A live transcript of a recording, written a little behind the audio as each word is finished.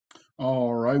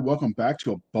All right, welcome back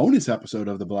to a bonus episode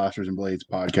of the Blasters and Blades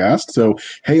podcast. So,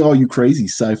 hey, all you crazy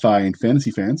sci-fi and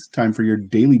fantasy fans, time for your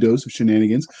daily dose of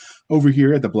shenanigans over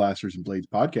here at the Blasters and Blades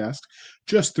podcast.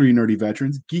 Just three nerdy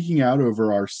veterans geeking out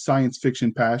over our science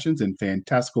fiction passions and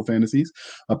fantastical fantasies,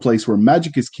 a place where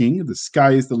magic is king, the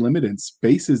sky is the limit, and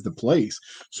space is the place.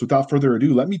 So, without further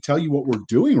ado, let me tell you what we're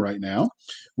doing right now.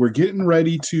 We're getting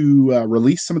ready to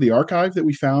release some of the archive that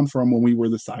we found from when we were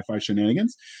the sci-fi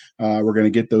shenanigans. We're going to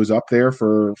get those up there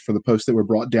for the posts that were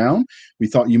brought down. We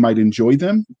thought you might enjoy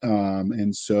them,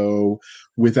 and so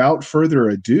without further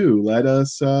ado, let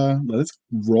us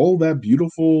roll that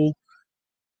beautiful.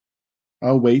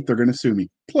 Oh wait, they're going to sue me.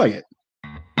 Play it.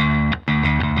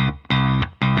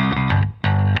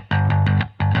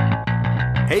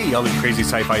 Hey, all you crazy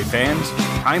sci-fi fans!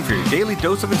 Time for your daily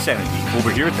dose of insanity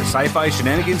over here at the Sci-Fi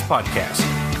Shenanigans podcast.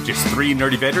 Just three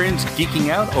nerdy veterans geeking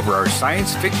out over our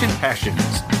science fiction passions.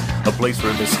 A place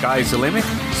where the sky's the limit,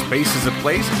 space is a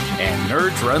place, and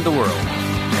nerds run the world.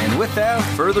 And without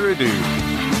further ado...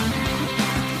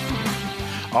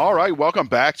 All right, welcome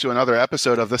back to another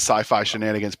episode of the Sci-Fi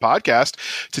Shenanigans podcast.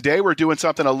 Today we're doing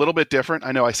something a little bit different.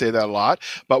 I know I say that a lot,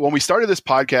 but when we started this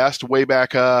podcast way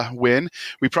back when,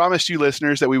 we promised you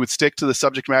listeners that we would stick to the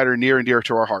subject matter near and dear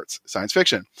to our hearts, science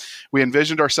fiction. We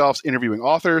envisioned ourselves interviewing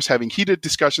authors, having heated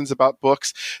discussions about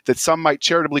books that some might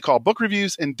charitably call book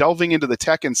reviews, and delving into the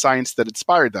tech and science that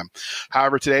inspired them.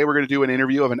 However, today we're going to do an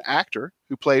interview of an actor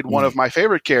who played one of my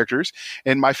favorite characters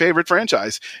in my favorite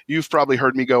franchise. You've probably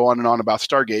heard me go on and on about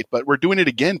Stargate, but we're doing it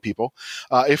again, people.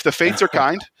 If the fates are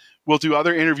kind, we'll do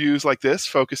other interviews like this,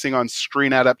 focusing on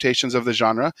screen adaptations of the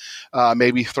genre.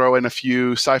 Maybe throw in a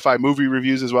few sci-fi movie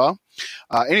reviews as well.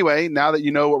 Anyway, now that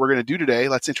you know what we're going to do today,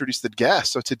 let's introduce the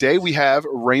guest. So today we have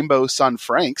Rainbow Sun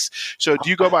Francks. So do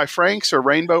you go by Francks or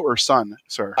Rainbow or Sun,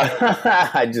 sir?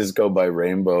 I just go by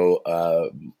Rainbow.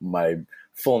 My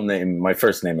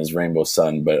first name is Rainbow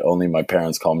Sun, but only my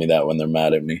parents call me that when they're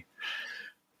mad at me.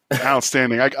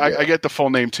 Outstanding. I get the full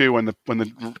name too when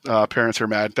the parents are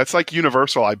mad. That's like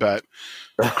universal, I bet,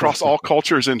 across all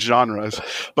cultures and genres.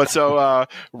 But so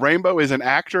Rainbow is an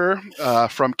actor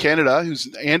from Canada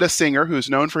and a singer who's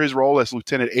known for his role as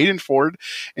Lieutenant Aiden Ford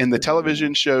in the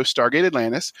television show Stargate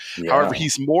Atlantis. Yeah. However,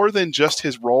 he's more than just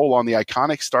his role on the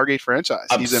iconic Stargate franchise.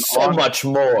 He's much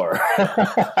more.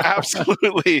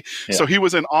 Absolutely. Yeah. So he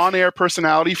was an on-air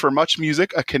personality for Much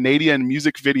Music, a Canadian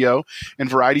music video and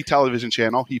variety television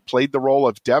channel. He played the role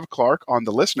of Dev Clark on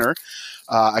The Listener,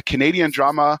 a Canadian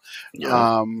drama.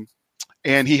 Yeah.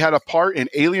 And he had a part in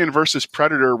Alien vs.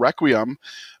 Predator Requiem.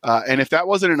 And if that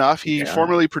wasn't enough, he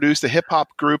formerly produced a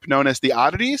hip-hop group known as The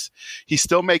Oddities. He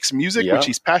still makes music, which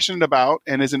he's passionate about,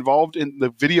 and is involved in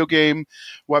the video game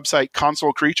website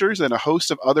Console Creatures and a host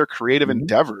of other creative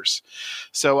endeavors.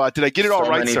 So did I get it all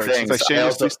right, sir?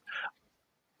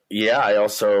 I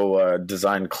also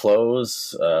design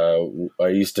clothes. I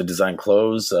used to design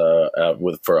clothes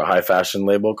for a high fashion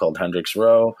label called Hendrix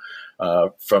Row.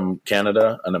 From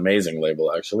Canada, an amazing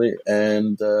label actually,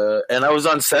 and I was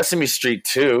on Sesame Street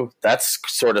too. That's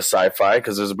sort of sci-fi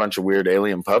because there's a bunch of weird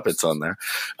alien puppets on there.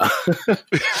 But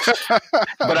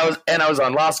I was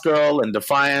on Lost Girl and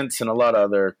Defiance and a lot of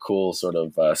other cool sort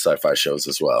of sci-fi shows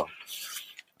as well.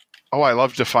 Oh, I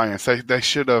love Defiance. They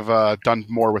should have done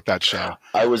more with that show.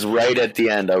 I was right at the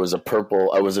end. I was an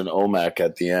OMAC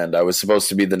at the end. I was supposed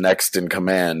to be the next in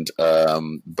command,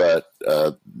 but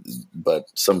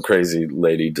some crazy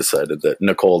lady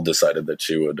Nicole decided that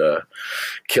she would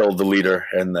kill the leader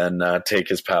and then take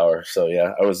his power. So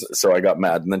yeah, I got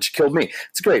mad and then she killed me.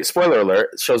 It's great. Spoiler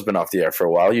alert. The show's been off the air for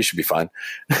a while. You should be fine.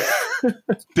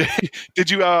 Did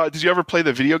you ever play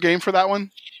the video game for that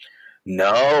one?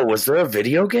 No, was there a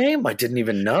video game? I didn't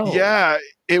even know. Yeah,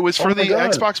 it was for the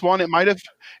Xbox One. It might have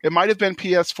been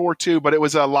PS4 too, but it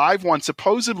was a live one.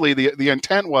 Supposedly, the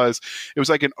intent was it was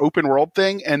like an open world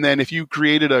thing, and then if you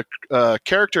created a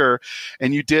character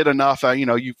and you did enough,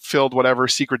 you filled whatever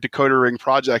secret decoder ring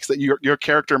projects that your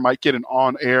character might get an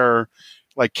on air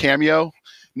like cameo.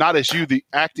 Not as you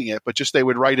acting it, but just they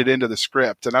would write it into the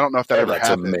script. And I don't know if that ever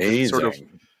happened. Amazing. Sort of.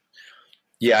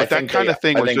 Yeah, I think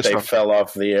they fell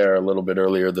off the air a little bit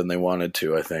earlier than they wanted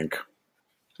to, I think.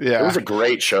 Yeah. It was a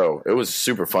great show. It was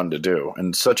super fun to do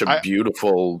and such a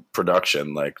beautiful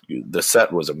production. Like the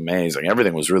set was amazing.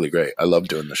 Everything was really great. I loved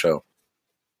doing the show.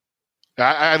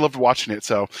 I loved watching it.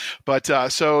 So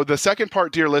the second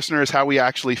part, dear listener, is how we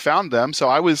actually found them. So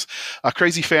I was a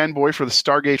crazy fanboy for the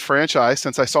Stargate franchise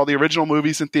since I saw the original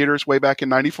movies in theaters way back in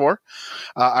 '94.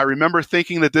 I remember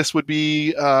thinking that this would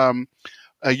be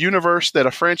a universe that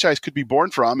a franchise could be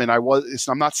born from. And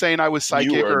I'm not saying I was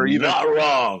psychic You are or even not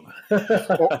wrong.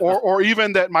 or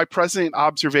even that my present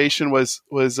observation was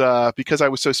because I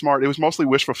was so smart. It was mostly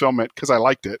wish fulfillment because I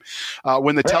liked it.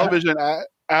 When the television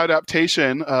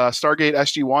adaptation, Stargate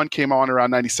SG-1 came on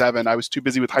around 97. I was too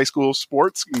busy with high school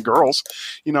sports and girls,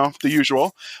 the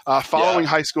usual. Following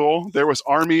high school, there was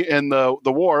Army and the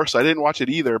war, so I didn't watch it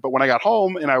either. But when I got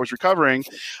home and I was recovering,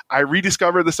 I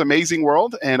rediscovered this amazing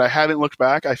world, and I haven't looked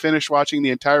back. I finished watching the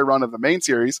entire run of the main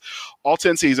series, all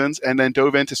 10 seasons, and then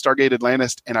dove into Stargate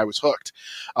Atlantis, and I was hooked.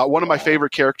 One of my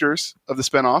favorite characters of the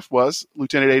spinoff was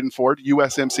Lieutenant Aiden Ford,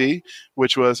 USMC,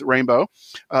 which was Rainbow.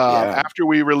 After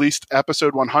we released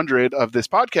episode 100 of this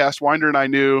podcast, Winder and I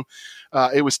knew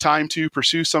it was time to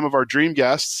pursue some of our dream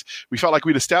guests. We felt like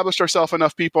we'd established ourselves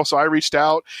enough people, so I reached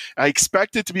out. I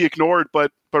expected to be ignored,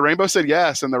 but Rainbow said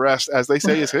yes, and the rest, as they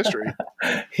say, is history.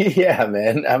 Yeah,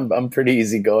 man, I'm pretty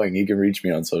easygoing. You can reach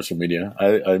me on social media.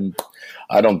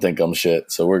 I don't think I'm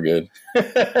shit, so we're good.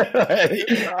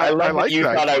 I like you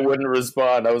that. Thought I wouldn't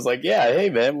respond. I was like, yeah, hey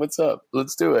man, what's up?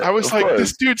 Let's do it. I was like,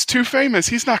 this dude's too famous.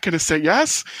 He's not going to say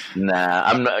yes. Nah,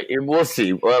 I'm not. We'll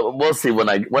see. We'll see when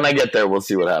I get there. We'll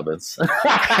see what happens.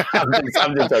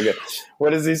 I'm just joking. What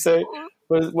does he say?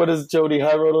 What does Jody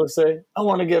Highroller say? I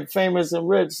want to get famous and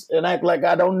rich and act like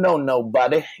I don't know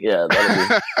nobody. Yeah,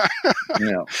 that'll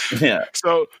be. Yeah.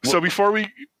 So before we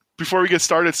get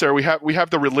started, Sarah, we have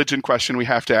the religion question we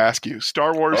have to ask you: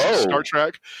 Star Wars, Star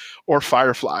Trek, or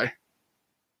Firefly?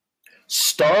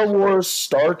 Star Wars,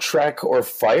 Star Trek, or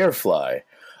Firefly?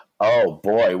 Oh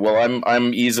boy! Well,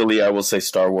 I'm easily, I will say,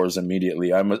 Star Wars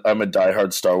immediately. I'm a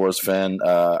diehard Star Wars fan.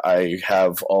 I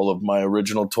have all of my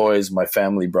original toys. My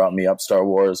family brought me up Star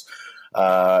Wars.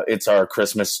 It's our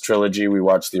Christmas trilogy. We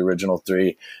watched the original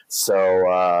 3.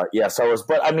 So Star Wars.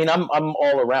 But I mean, I'm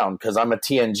all around because I'm a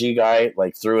TNG guy,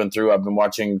 like through and through. I've been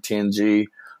watching TNG.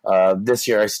 This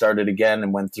year I started again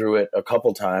and went through it a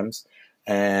couple times.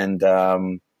 And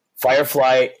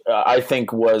Firefly, I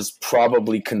think, was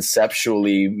probably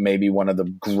conceptually maybe one of the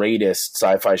greatest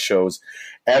sci-fi shows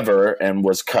ever, and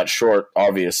was cut short,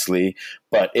 obviously.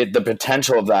 But the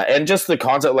potential of that, and just the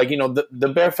concept, like,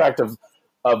 the bare fact of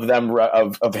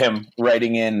him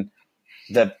writing in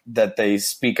that they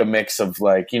speak a mix of,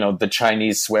 like, the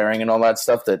Chinese swearing and all that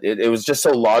stuff, that it was just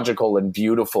so logical and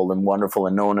beautiful and wonderful,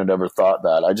 and no one had ever thought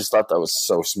that. I just thought that was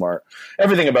so smart.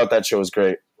 Everything about that show is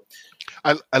great.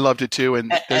 I loved it too,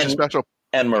 and there's a special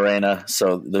Morena,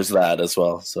 so there's that as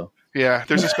well. So yeah,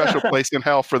 there's a special place in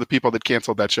hell for the people that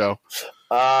canceled that show.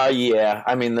 Yeah.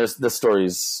 I mean, the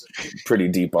story's pretty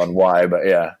deep on why, but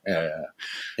yeah,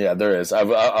 there is.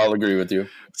 I'll agree with you.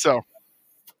 So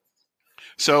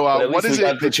what is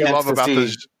it that you love about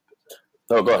the?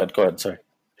 Oh, go ahead. Sorry.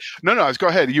 No, go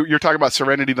ahead. You're talking about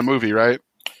Serenity the movie, right?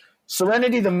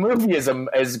 Serenity the movie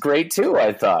is great too.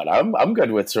 I thought I'm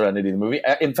good with Serenity the movie.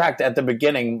 In fact, at the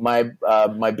beginning, my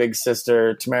big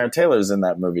sister Tamara Taylor's in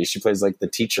that movie. She plays like the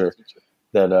teacher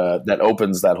that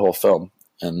opens that whole film.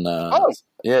 And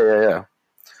yeah.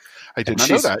 I did not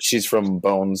know that. She's from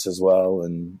Bones as well,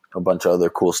 and a bunch of other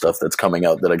cool stuff that's coming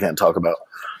out that I can't talk about.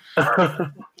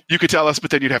 You could tell us,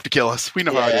 but then you'd have to kill us. We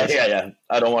know how it is. Yeah.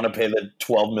 I don't want to pay the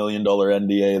 $12 million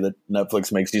NDA that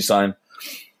Netflix makes you sign.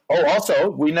 Oh, also,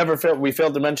 we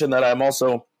failed to mention that I'm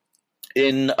also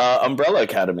in Umbrella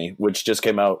Academy, which just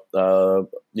came out,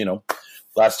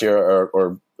 last year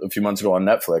or a few months ago on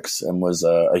Netflix, and was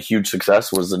a huge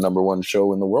success. Was the #1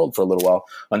 show in the world for a little while,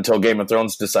 until Game of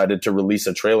Thrones decided to release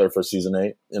a trailer for season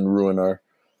 8 and ruin our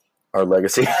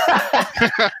legacy.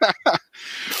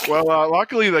 Well,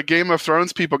 luckily the Game of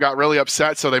Thrones people got really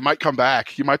upset, so they might come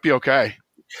back. You might be okay.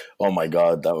 Oh my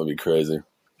God, that would be crazy.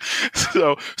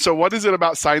 So what is it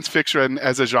about science fiction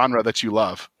as a genre that you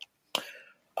love?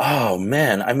 Oh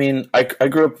man, I mean, I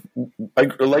grew up.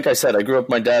 Like I said, I grew up.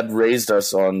 My dad raised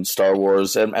us on Star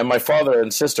Wars, and my father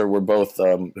and sister were both,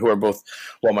 who are both.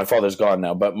 Well, my father's gone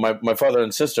now, but my father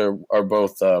and sister are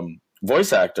both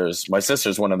voice actors. My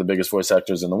sister's one of the biggest voice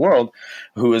actors in the world,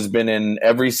 who has been in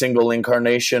every single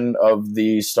incarnation of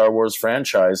the Star Wars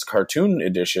franchise cartoon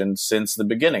edition since the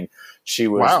beginning. She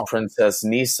was Princess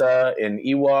Nisa in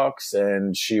Ewoks,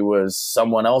 and she was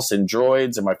someone else in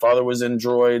Droids, and my father was in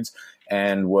Droids,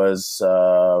 and was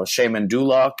Shaman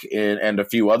Dulak and a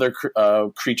few other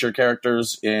creature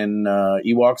characters in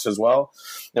Ewoks as well.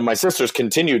 And my sister's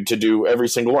continued to do every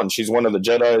single one. She's one of the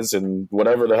Jedis and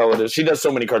whatever the hell it is. She does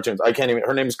so many cartoons. I can't even.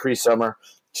 Her name's Cree Summer.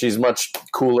 She's much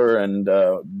cooler and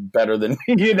better than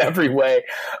me in every way.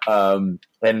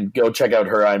 And go check out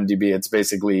her IMDb. It's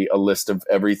basically a list of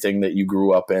everything that you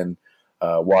grew up in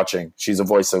watching. She's a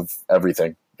voice of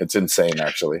everything. It's insane,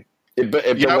 actually. It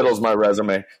belittles my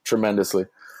resume tremendously.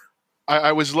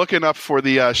 I was looking up for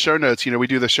the show notes. We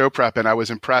do the show prep, and I was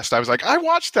impressed. I was like, I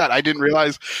watched that. I didn't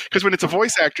realize, because when it's a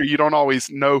voice actor, you don't always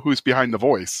know who's behind the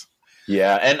voice.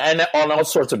 Yeah, and on all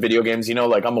sorts of video games,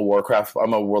 like I'm a World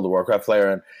of Warcraft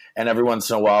player, and every once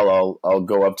in a while I'll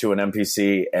go up to an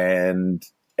NPC and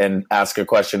ask a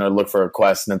question or look for a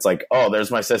quest, and it's like, oh,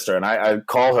 there's my sister, and I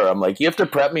call her. I'm like, you have to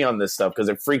prep me on this stuff because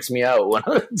it freaks me out when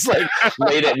it's like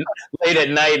late at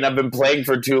night and I've been playing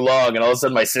for too long, and all of a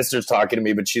sudden my sister's talking to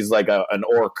me, but she's like an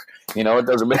orc. It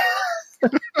doesn't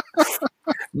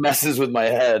messes with my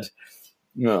head.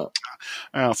 No,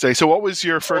 I'll say. So, what was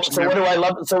your first? So, what do I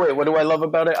love? So, wait, what do I love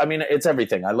about it? I mean, it's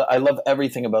everything. I love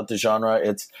everything about the genre.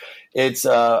 It's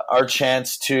our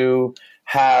chance to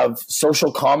have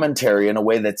social commentary in a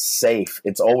way that's safe.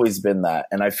 It's always been that,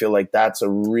 and I feel like that's a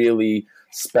really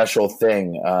special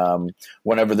thing.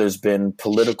 Whenever there's been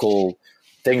political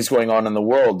things going on in the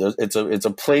world, it's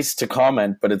a place to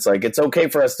comment, but it's like, it's okay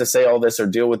for us to say all this or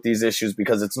deal with these issues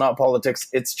because it's not politics.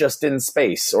 It's just in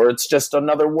space, or it's just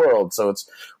another world. So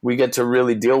we get to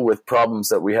really deal with problems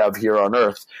that we have here on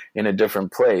Earth in a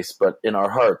different place, but in our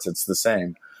hearts, it's the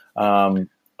same.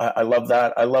 I love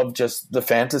that. I love just the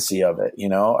fantasy of it.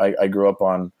 I grew up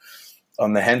on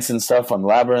the Henson stuff, on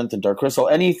Labyrinth and Dark Crystal.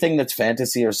 Anything that's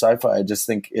fantasy or sci-fi, I just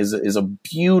think is a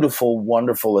beautiful,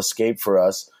 wonderful escape for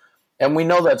us. And we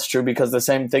know that's true because the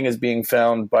same thing is being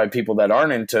found by people that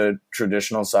aren't into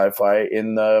traditional sci-fi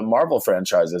in the Marvel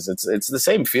franchises. It's the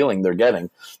same feeling they're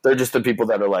getting. They're just the people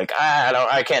that are like,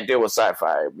 I can't deal with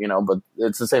sci-fi, but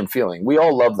it's the same feeling. We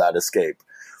all love that escape.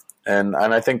 And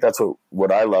I think that's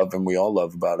what I love and we all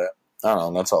love about it. I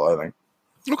don't know. That's all I think.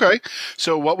 Okay.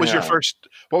 So what was your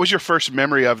first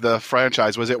memory of the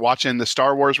franchise? Was it watching the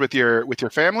Star Wars with your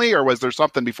family, or was there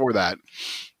something before that?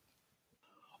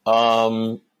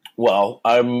 Well,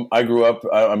 I grew up,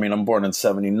 I'm born in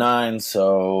 79.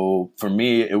 So for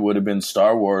me, it would have been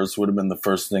Star Wars would have been the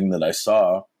first thing that I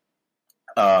saw.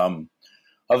 Other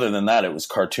than that, it was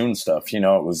cartoon stuff, it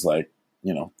was like,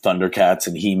 Thundercats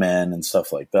and He-Man and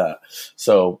stuff like that.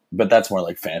 So, but that's more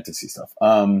like fantasy stuff.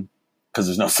 Because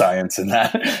there's no science in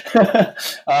that.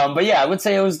 But yeah, I would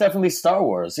say it was definitely Star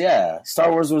Wars. Yeah,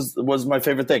 Star Wars was my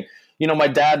favorite thing. My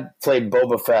dad played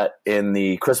Boba Fett in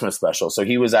the Christmas special, so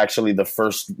he was actually the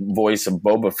first voice of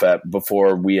Boba Fett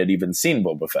before we had even seen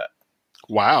Boba Fett.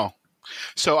 Wow.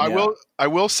 So yeah. I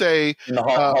will say in the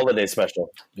holiday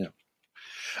special. Yeah.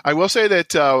 I will say that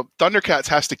Thundercats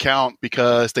has to count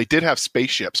because they did have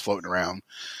spaceships floating around.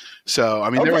 So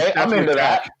I'm into that. I'm into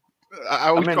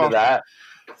that.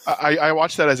 I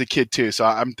watched that as a kid too, so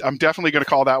I'm definitely going to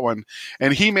call that one.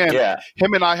 And He-Man,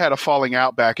 him and I had a falling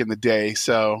out back in the day,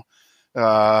 so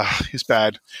he's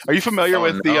bad. Are you familiar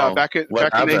with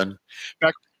the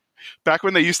back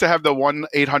when they used to have the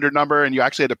 1-800 number and you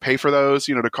actually had to pay for those,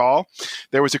 to call?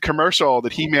 There was a commercial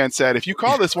that He-Man said, if you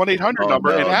call this 1-800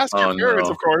 number and ask your parents,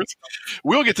 of course,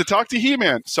 we'll get to talk to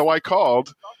He-Man. So I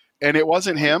called, and it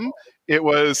wasn't him. It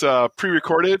was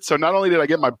pre-recorded, so not only did I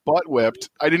get my butt whipped,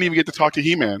 I didn't even get to talk to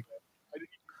He-Man.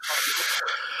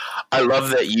 I love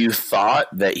that you thought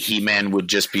that He-Man would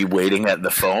just be waiting at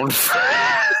the phone for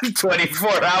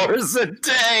 24 hours a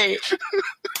day.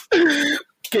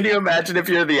 Can you imagine if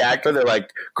you're the actor? They're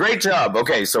like, great job.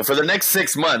 Okay, so for the next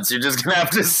 6 months, you're just going to have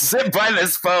to sit by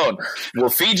this phone. We'll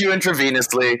feed you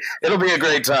intravenously. It'll be a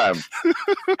great time.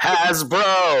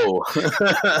 Hasbro.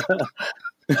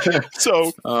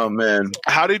 So, oh man,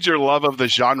 how did your love of the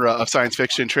genre of science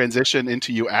fiction transition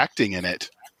into you acting in it?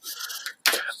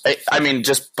 I mean,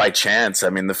 just by chance. I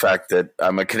mean, the fact that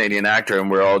I'm a Canadian actor and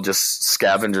we're all just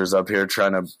scavengers up here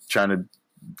trying to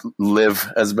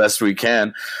live as best we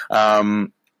can. I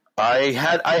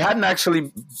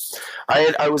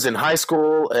was in high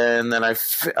school and then I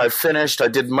finished. I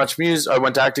did much music. I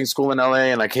went to acting school in LA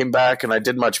and I came back and I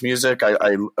did much music.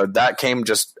 That came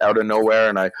just out of nowhere,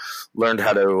 and I learned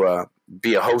how to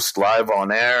be a host live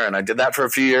on air, and I did that for a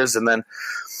few years, and then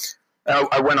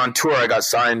I went on tour. I got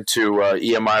signed to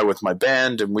EMI with my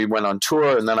band, and we went on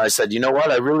tour. And then I said, you know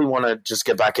what? I really want to just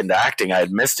get back into acting. I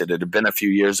had missed it. It had been a few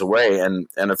years away and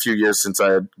a few years since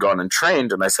I had gone and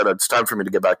trained. And I said, it's time for me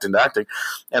to get back into acting.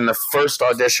 And the first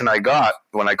audition I got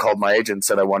when I called my agent and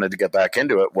said I wanted to get back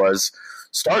into it was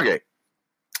Stargate.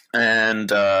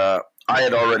 And I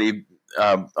had already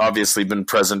obviously been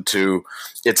present to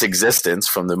its existence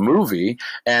from the movie,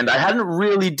 and I hadn't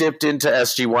really dipped into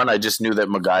SG-1. I just knew that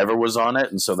MacGyver was on it,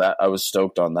 and so that I was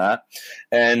stoked on that.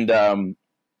 And I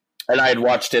had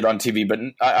watched it on TV, but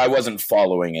I wasn't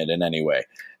following it in any way.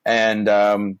 And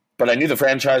but I knew the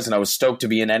franchise, and I was stoked to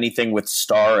be in anything with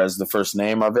Star as the first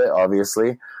name of it,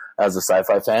 obviously, as a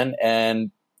sci-fi fan.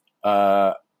 And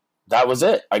that was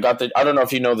it. I don't know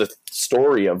if you know the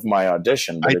story of my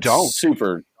audition, but I don't.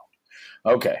 Super.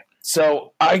 Okay.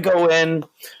 So I go in,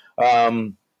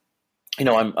 I'm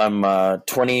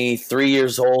 23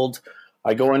 years old.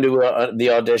 I go into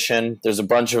the audition. There's a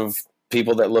bunch of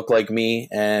people that look like me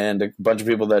and a bunch of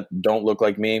people that don't look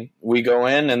like me. We go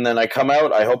in and then I come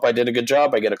out. I hope I did a good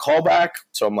job. I get a call back.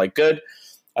 So I'm like, good.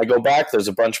 I go back. There's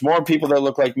a bunch more people that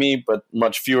look like me, but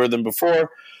much fewer than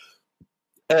before.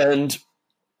 And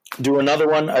do another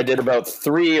one. I did about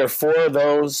 3 or 4 of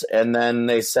those. And then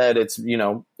they said, it's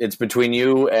between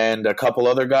you and a couple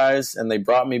other guys. And they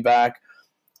brought me back.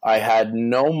 I had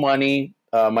no money.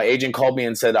 My agent called me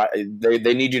and said,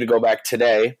 they need you to go back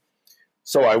today.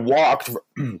 So I walked,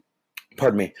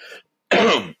 pardon me,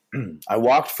 I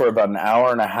walked for about an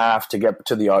hour and a half to get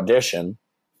to the audition,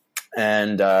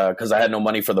 and because I had no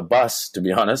money for the bus, to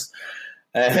be honest.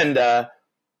 And I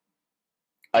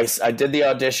did the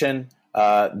audition.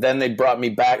 Then they brought me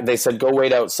back. They said, go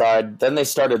wait outside. Then they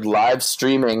started live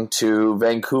streaming to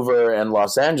Vancouver and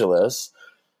Los Angeles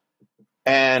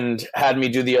and had me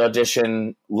do the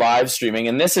audition live streaming.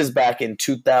 And this is back in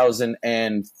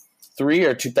 2003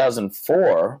 or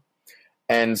 2004.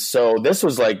 And so this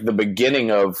was like the beginning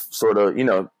of sort of,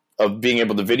 of being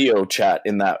able to video chat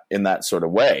in that sort of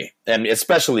way. And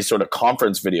especially sort of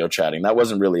conference video chatting. That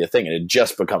wasn't really a thing. It had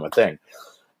just become a thing.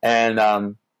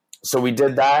 And so we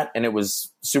did that and it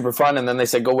was super fun. And then they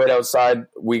said, go wait outside.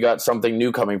 We got something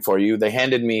new coming for you. They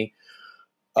handed me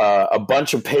a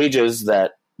bunch of pages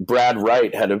that Brad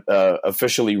Wright had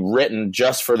officially written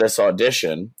just for this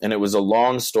audition. And it was a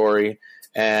long story.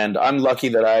 And I'm lucky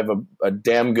that I have a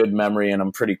damn good memory and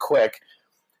I'm pretty quick.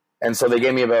 And so they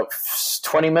gave me about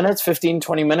 20 minutes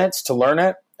to learn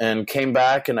it, and came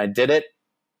back and I did it.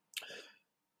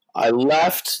 I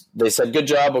left. They said, good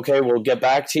job. Okay, we'll get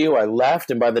back to you. I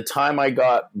left. And by the time I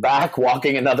got back,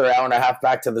 walking another hour and a half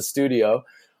back to the studio,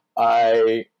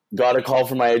 I got a call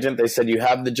from my agent. They said, you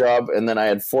have the job. And then I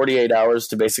had 48 hours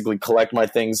to basically collect my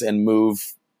things and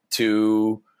move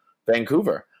to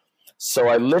Vancouver. So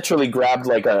I literally grabbed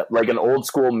like an old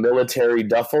school military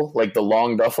duffel, like the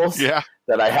long duffels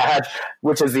that I had,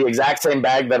 which is the exact same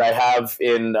bag that I have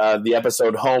in the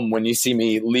episode Home when you see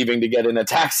me leaving to get in a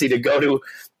taxi to go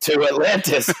to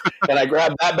Atlantis. And I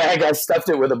grabbed that bag. I stuffed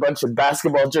it with a bunch of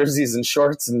basketball jerseys and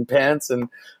shorts and pants and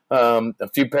a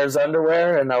few pairs of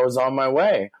underwear, and I was on my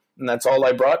way. And that's all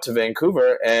I brought to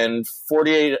Vancouver. And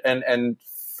 48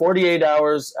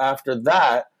 hours after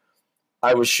that,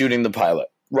 I was shooting the pilot.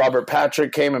 Robert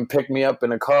Patrick came and picked me up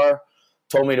in a car,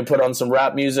 told me to put on some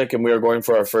rap music, and we were going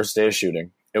for our first day of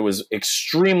shooting. It was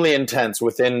extremely intense.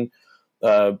 Within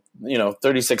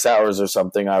 36 hours or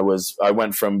something, I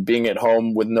went from being at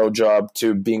home with no job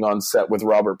to being on set with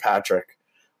Robert Patrick,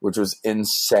 which was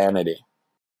insanity.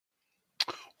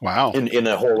 Wow. In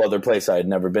a whole other place I had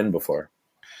never been before.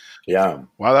 Yeah.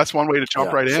 Wow, that's one way to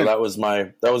jump right in. So that was my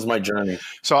journey.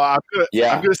 So that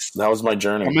was my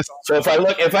journey. So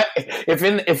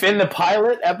if in the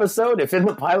pilot episode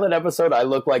I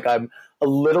look like I'm a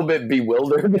little bit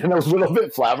bewildered and a little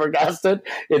bit flabbergasted,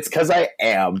 it's because I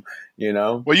am,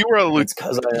 Well, you were a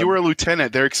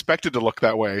lieutenant. They're expected to look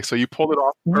that way, so you pulled it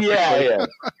off perfectly. Yeah.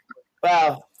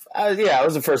 Well, I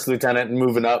was a first lieutenant and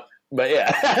moving up. But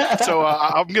yeah. So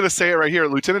I'm going to say it right here.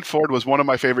 Lieutenant Ford was one of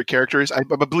my favorite characters. I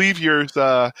believe your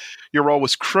role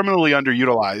was criminally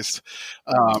underutilized.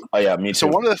 Me too. So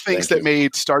one of the things that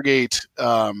made Stargate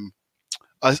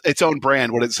its own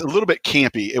brand, when it's a little bit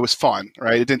campy, it was fun,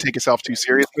 right? It didn't take itself too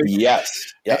seriously.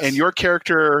 Yes. And your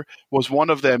character was one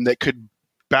of them that could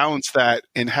balance that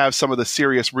and have some of the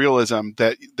serious realism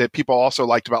that people also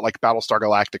liked about, like Battlestar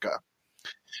Galactica.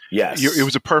 Yes, it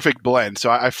was a perfect blend.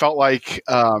 So I felt like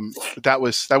that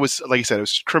was like you said, it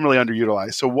was criminally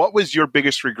underutilized. So what was your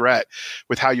biggest regret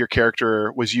with how your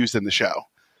character was used in the show?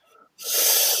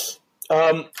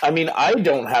 I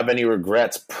don't have any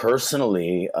regrets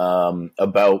personally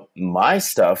about my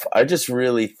stuff. I just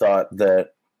really thought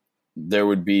that there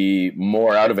would be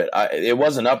more out of it. It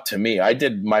wasn't up to me. I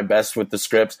did my best with the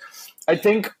scripts. I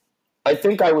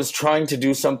think I was trying to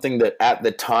do something that at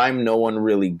the time no one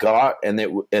really got,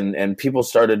 and people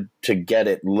started to get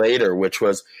it later, which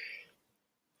was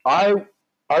I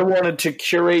wanted to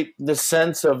curate the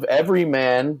sense of every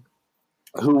man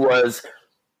who was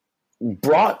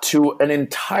brought to an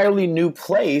entirely new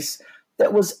place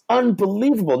that was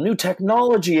unbelievable, new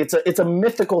technology. It's a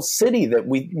mythical city that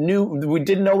we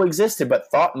didn't know existed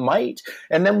but thought might,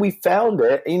 and then we found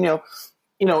it.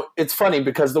 It's funny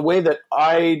because the way that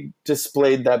I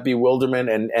displayed that bewilderment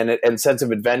and sense of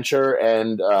adventure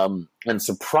and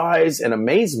surprise and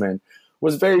amazement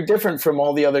was very different from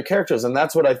all the other characters. And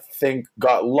that's what I think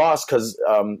got lost because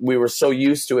we were so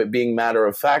used to it being matter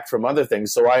of fact from other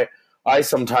things. So I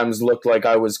sometimes looked like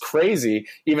I was crazy,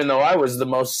 even though I was the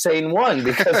most sane one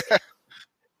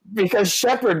because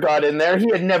Shepard got in there. He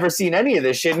had never seen any of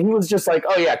this shit. And he was just like,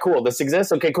 oh, yeah, cool. This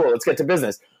exists. Okay, cool. Let's get to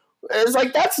business. It's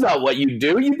like, that's not what you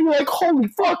do. You'd be like, holy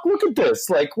fuck, look at this.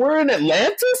 Like, we're in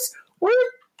Atlantis? We're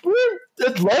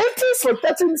Atlantis? Like,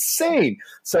 that's insane.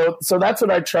 So that's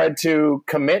what I tried to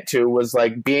commit to, was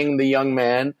like being the young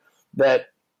man that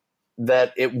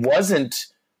it wasn't,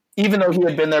 even though he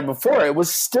had been there before, it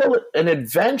was still an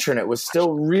adventure, and it was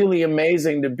still really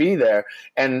amazing to be there.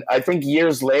 And I think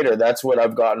years later, that's what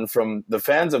I've gotten from the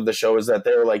fans of the show, is that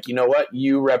they were like, you know what?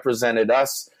 You represented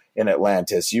us in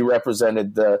Atlantis. You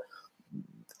represented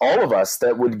all of us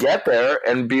that would get there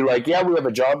and be like, yeah, we have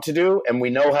a job to do, and we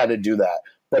know how to do that.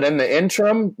 But in the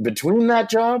interim, between that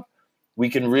job, we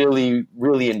can really,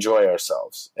 really enjoy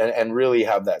ourselves and really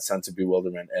have that sense of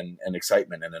bewilderment and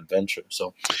excitement and adventure.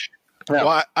 So, yeah.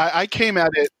 Well, I came at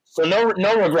it. So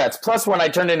no regrets. Plus, when I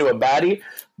turned into a baddie,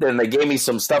 then they gave me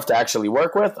some stuff to actually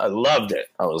work with. I loved it.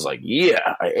 I was like,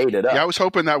 yeah, I ate it up. Yeah, I was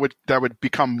hoping that would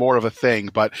become more of a thing.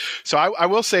 But so I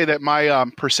will say that my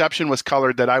perception was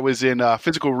colored that I was in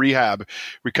physical rehab,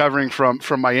 recovering from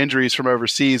my injuries from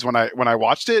overseas when I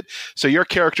watched it. So your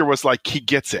character was like, he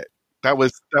gets it. That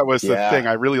was the thing.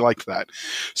 I really liked that.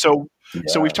 So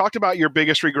we've talked about your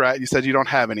biggest regret. You said you don't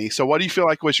have any. So what do you feel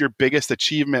like was your biggest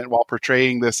achievement while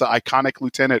portraying this iconic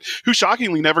lieutenant who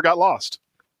shockingly never got lost?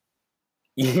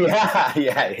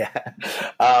 Yeah.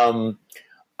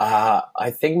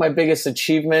 I think my biggest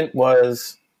achievement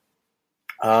was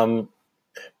being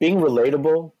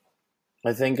relatable.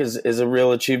 I think is a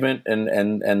real achievement,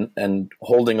 and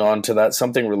holding on to that,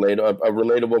 something a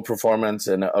relatable performance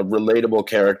and a relatable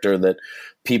character that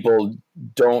people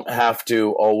don't have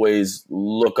to always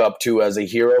look up to as a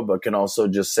hero, but can also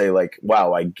just say like,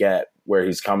 wow, I get where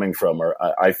he's coming from, or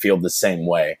I feel the same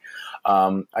way.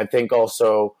 I think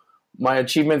also my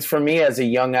achievements for me as a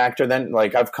young actor then,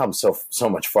 like I've come so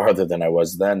much farther than I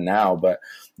was then now, but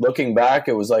looking back,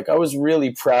 it was like, I was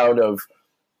really proud of,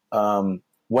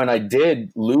 when I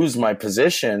did lose my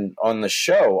position on the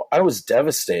show, I was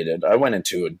devastated. I went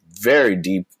into a very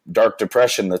deep, dark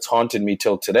depression that's haunted me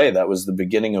till today. That was the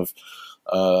beginning of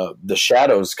the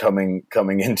shadows coming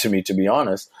into me, to be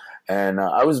honest. And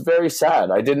I was very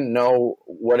sad. I didn't know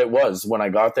what it was. When I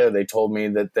got there, they told me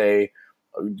that they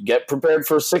get prepared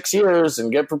for 6 years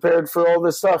and get prepared for all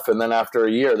this stuff. And then after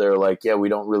a year, they're like, yeah, we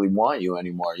don't really want you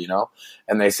anymore, you know?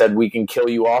 And they said, we can kill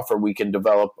you off, or we can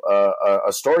develop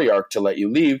a story arc to let you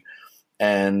leave.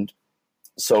 And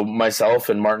so myself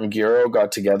and Martin Giro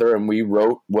got together and we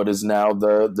wrote what is now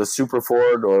the Super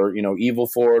Ford, or, you know, Evil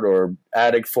Ford, or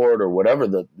Addict Ford, or whatever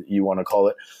that you want to call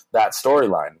it, that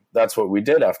storyline. That's what we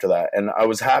did after that. And I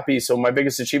was happy. So my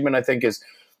biggest achievement, I think, is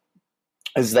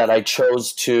that I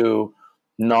chose to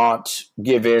not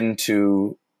give in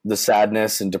to the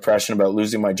sadness and depression about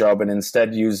losing my job, and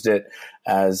instead used it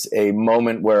as a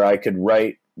moment where I could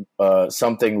write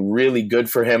something really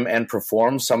good for him and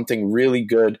perform something really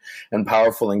good and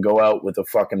powerful and go out with a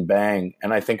fucking bang.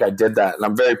 And I think I did that. And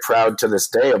I'm very proud to this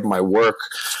day of my work.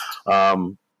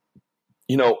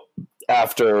 You know,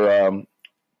 after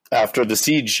the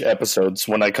Siege episodes,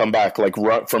 when I come back, like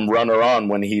from Runner on,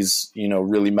 when he's, you know,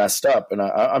 really messed up. And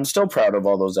I'm still proud of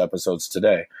all those episodes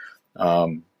today.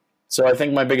 So I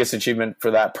think my biggest achievement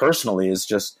for that personally is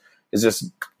just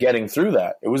getting through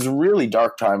that. It was a really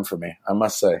dark time for me, I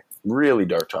must say. Really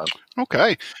dark time.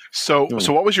 Okay. So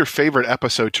what was your favorite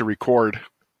episode to record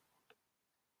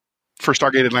for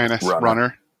Stargate Atlantis?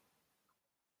 Runner.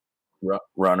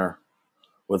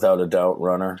 Without a doubt,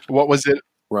 Runner. What was it?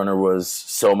 Runner was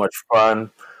so much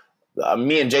fun.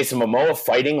 Me and Jason Momoa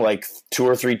fighting like 2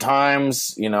 or 3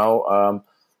 times, you know.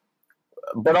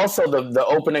 But also the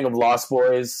opening of Lost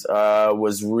Boys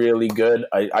was really good.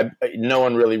 I no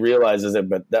one really realizes it,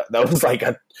 but that was like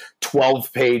a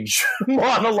 12-page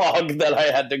monologue that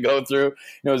I had to go through.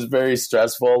 It was very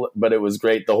stressful, but it was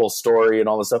great, the whole story and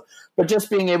all this stuff. But just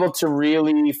being able to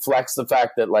really flex the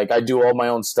fact that, like, I do all my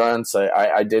own stunts.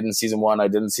 I did in season 1, I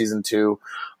did in season 2,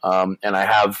 and I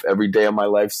have every day of my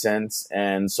life since.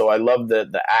 And so I love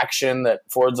the action that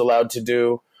Ford's allowed to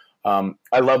do.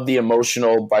 I love the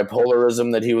emotional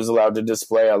bipolarism that he was allowed to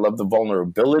display. I love the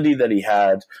vulnerability that he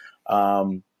had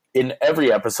in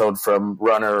every episode from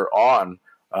Runner on.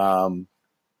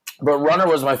 But Runner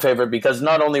was my favorite because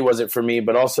not only was it for me,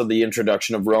 but also the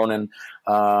introduction of Ronan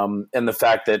and the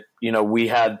fact that, you know, we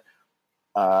had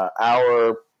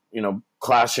our, you know,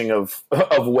 clashing of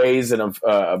ways and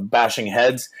of bashing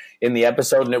heads in the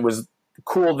episode, and it was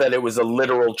cool that it was a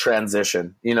literal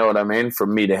transition. You know what I mean?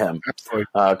 From me to him. Absolutely.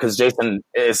 Because Jason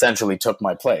essentially took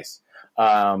my place.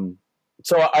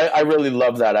 So I really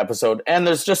love that episode. And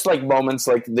there's just like moments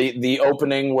like the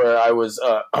opening where I was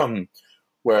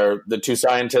where the two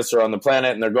scientists are on the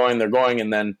planet and they're going,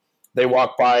 and then they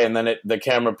walk by, and then the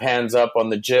camera pans up on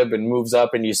the jib and moves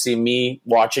up, and you see me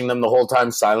watching them the whole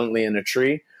time silently in a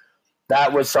tree.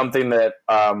 That was something that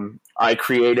I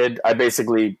created. I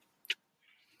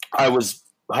was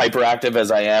hyperactive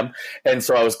as I am, and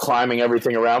so I was climbing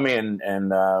everything around me, and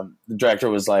the director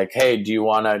was like, "Hey, do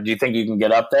you think you can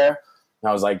get up there?" And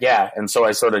I was like, "Yeah." And so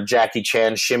I sort of Jackie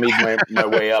Chan shimmied my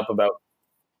way up about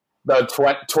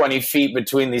 20 feet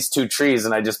between these two trees,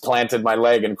 and I just planted my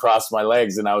leg and crossed my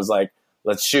legs, and I was like,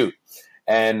 "Let's shoot."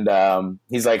 And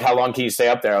he's like, "How long can you stay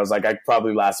up there?" I was like, "I could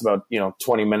probably last about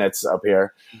 20 minutes up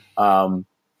here," and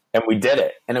we did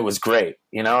it, and it was great,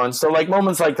 And so like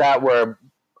moments like that where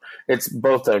it's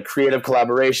both a creative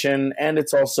collaboration and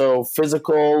it's also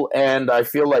physical, and I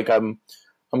feel like I'm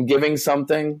giving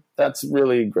something, that's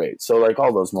really great. So like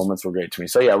all those moments were great to me.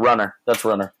 So yeah, Runner. That's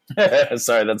Runner.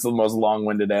 Sorry, that's the most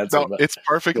long-winded answer. No, it's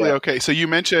perfectly okay. So you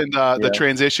mentioned the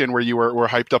transition where you were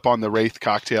hyped up on the Wraith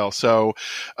cocktail. So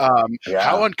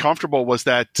how uncomfortable was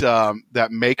that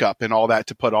that makeup and all that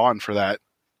to put on for that?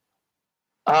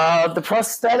 The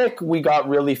prosthetic, we got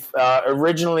really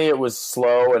originally it was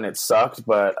slow and it sucked,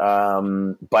 but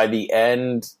by the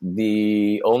end,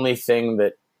 the only thing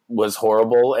that was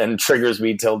horrible and triggers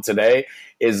me till today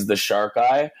is the shark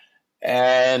eye.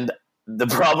 And the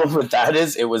problem with that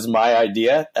is it was my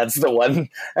idea. That's the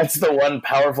one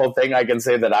powerful thing I can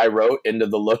say that I wrote into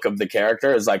the look of the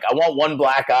character is like, I want one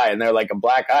black eye. And they're like, a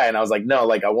black eye. And I was like, no,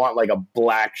 like I want like a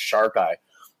black shark eye.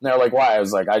 And they're like, why? I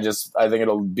was like, I think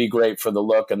it'll be great for the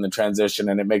look and the transition,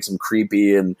 and it makes him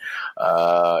creepy, and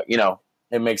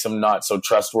it makes him not so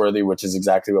trustworthy, which is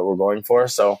exactly what we're going for.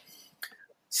 So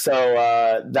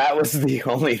that was the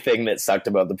only thing that sucked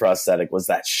about the prosthetic was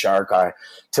that shark eye.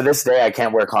 To this day, I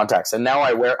can't wear contacts, and now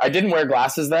I didn't wear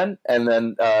glasses then, and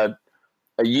then a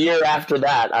year after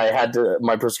that, I had to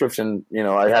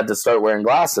start wearing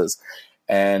glasses,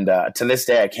 and to this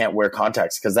day, I can't wear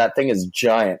contacts because that thing is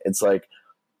giant. It's like.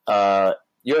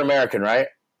 You're American, right?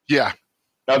 Yeah.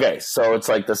 Okay, so it's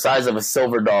like the size of a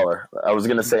silver dollar. I was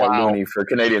going to say a loonie for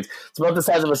Canadians. It's about the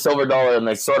size of a silver dollar, and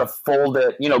they sort of fold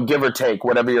it, give or take,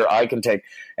 whatever your eye can take.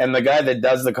 And the guy that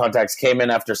does the contacts came in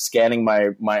after scanning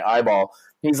my eyeball.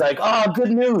 He's like, "Oh,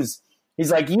 good news."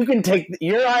 He's like, "You can take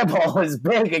your eyeball is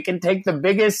big. It can take the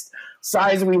biggest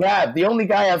size we have. The only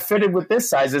guy I've fitted with this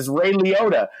size is Ray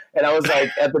Liotta." And I was like,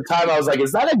 at the time, I was like,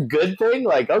 "Is that a good thing?"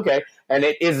 Like, okay. And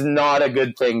it is not a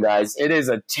good thing, guys. It is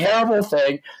a terrible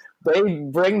thing. They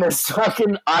bring this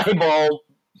fucking eyeball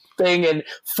thing and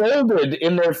fold it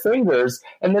in their fingers,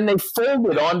 and then they fold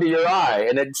it onto your eye,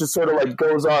 and it just sort of like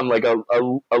goes on like a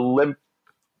limp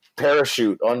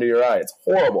parachute onto your eye. It's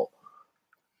horrible.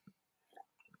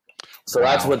 So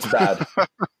that's what's bad.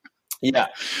 Yeah.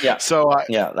 So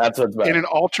that's what's bad. In an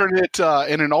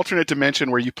alternate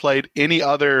dimension where you played any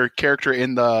other character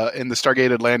in the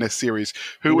Stargate Atlantis series,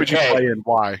 who would you play and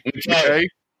why?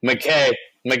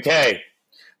 McKay.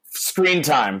 Screen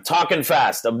time, talking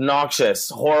fast, obnoxious,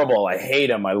 horrible. I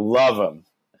hate him. I love him.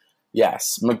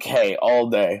 Yes, McKay all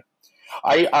day.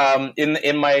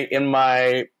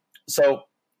 So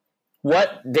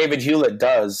what David Hewlett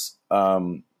does.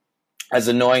 As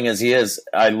annoying as he is,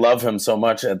 I love him so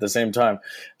much at the same time.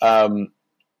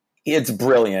 It's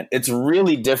brilliant. It's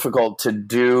really difficult to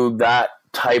do that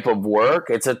type of work.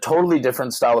 It's a totally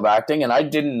different style of acting, and I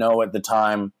didn't know at the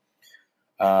time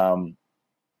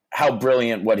how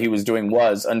brilliant what he was doing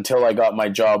was until I got my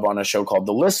job on a show called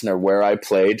The Listener, where I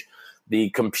played the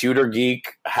computer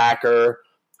geek, hacker,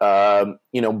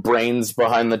 brains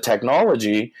behind the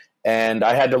technology, and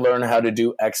I had to learn how to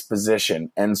do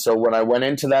exposition. And so when I went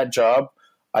into that job,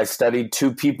 I studied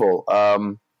two people.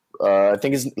 I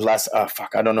think his last I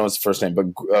don't know his first name,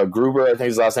 but Gruber, I think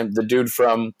his last name, the dude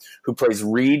who plays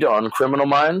Reed on Criminal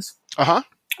Minds. Uh-huh.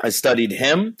 I studied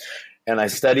him, and I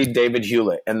studied David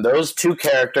Hewlett. And those two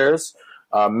characters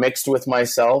mixed with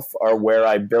myself are where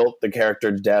I built the character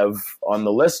Dev on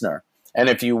The Listener. And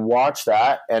if you watch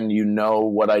that and you know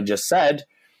what I just said,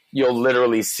 you'll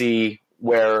literally see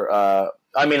where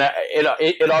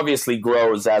it obviously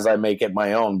grows as I make it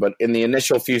my own, but in the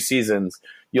initial few seasons,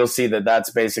 you'll see that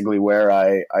that's basically where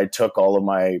I took all of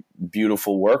my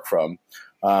beautiful work from.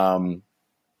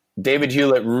 David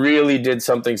Hewlett really did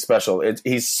something special.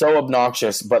 He's so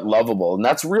obnoxious but lovable, and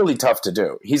that's really tough to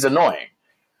do. He's annoying.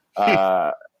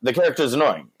 The character's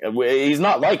annoying. He's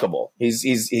not likable.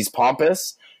 He's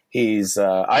pompous, He's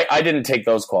I didn't take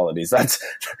those qualities.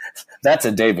 That's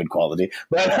a David quality,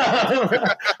 but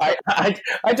I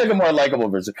took a more likable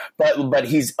version. But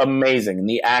he's amazing, and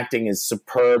the acting is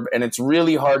superb, and it's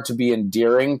really hard to be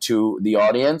endearing to the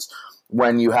audience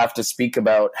when you have to speak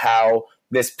about how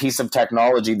this piece of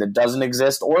technology that doesn't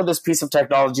exist or this piece of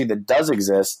technology that does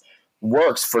exist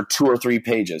works for 2 or 3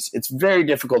 pages. It's very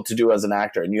difficult to do as an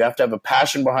actor, and you have to have a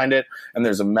passion behind it, and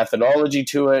there's a methodology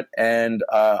to it, and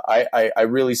I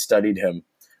really studied him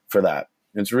for that.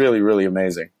 It's really, really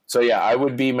amazing. So yeah, I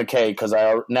would be McKay because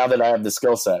now that I have the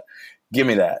skill set, give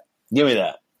me that.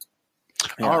 Yeah.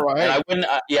 All right. And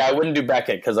I wouldn't do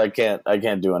Beckett because I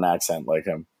can't do an accent like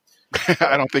him.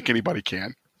 I don't think anybody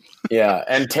can. Yeah,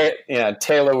 and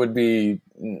Taylor would be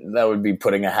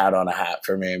putting a hat on a hat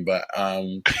for me, but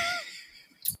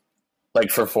like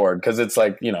for Ford, because it's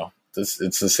like,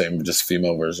 it's the same, just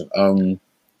female version.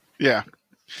 Yeah.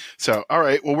 So, all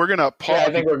right. Well, we're gonna pause. Yeah,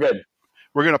 I think we're good.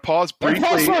 We're gonna pause briefly.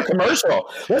 Let's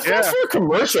pause for a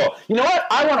commercial. You know what?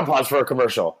 I want to pause for a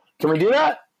commercial. Can we do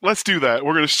that? Let's do that.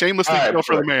 We're gonna shamelessly kill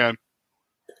for the man.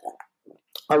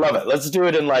 I love it. Let's do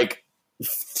it in like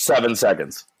 7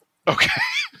 seconds. Okay.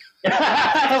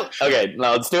 Okay.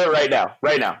 Now let's do it right now.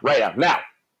 Now.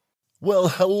 Well,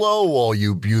 hello, all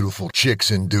you beautiful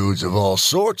chicks and dudes of all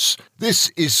sorts.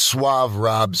 This is Suave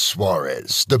Rob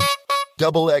Suarez, the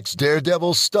XX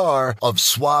Daredevil star of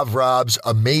Suave Rob's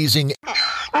amazing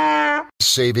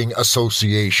Saving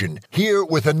Association, here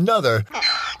with another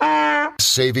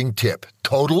saving tip,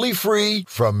 totally free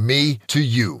from me to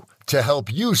you, to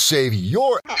help you save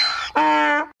your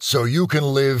so you can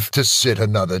live to sit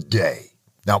another day.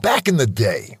 Now, back in the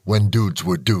day, when dudes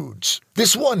were dudes,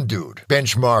 this one dude,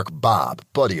 Benchmark Bob,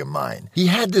 buddy of mine, he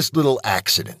had this little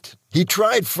accident. He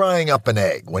tried frying up an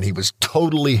egg when he was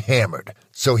totally hammered.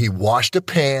 So he washed a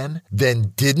pan,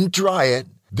 then didn't dry it,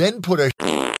 then put a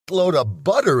load of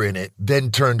butter in it, then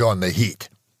turned on the heat.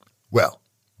 Well,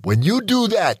 when you do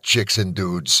that, chicks and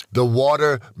dudes, the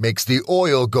water makes the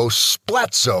oil go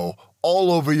splatzo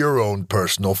all over your own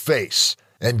personal face.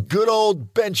 And good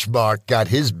old Benchmark got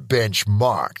his bench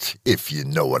marked, if you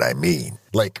know what I mean.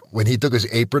 Like, when he took his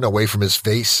apron away from his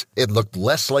face, it looked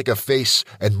less like a face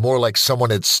and more like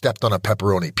someone had stepped on a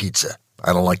pepperoni pizza.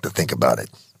 I don't like to think about it.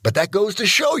 But that goes to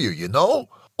show you,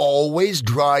 always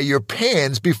dry your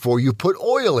pans before you put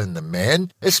oil in them,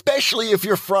 man. Especially if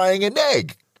you're frying an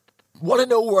egg. Want to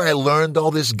know where I learned all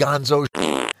this gonzo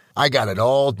I got it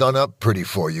all done up pretty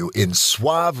for you in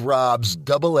Suave Rob's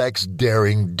XX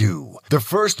Daring Do, the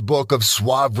first book of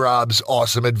Suave Rob's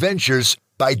Awesome Adventures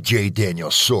by J.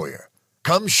 Daniel Sawyer.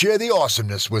 Come share the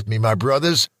awesomeness with me, my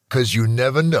brothers, 'cause you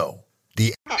never know.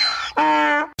 The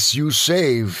ass you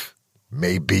save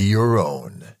may be your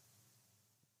own.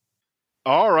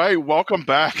 All right, welcome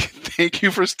back. Thank you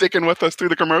for sticking with us through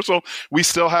the commercial. We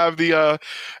still have the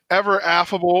ever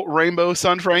affable Rainbow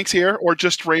Sun Francks here, or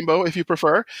just Rainbow if you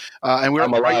prefer. And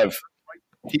I'm alive.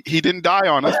 He didn't die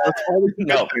on us. That's all we can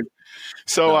No. do.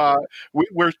 So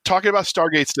we're talking about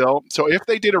Stargate still. So if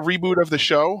they did a reboot of the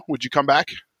show, would you come back?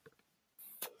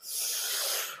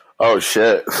 Oh,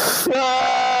 shit.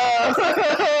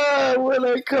 When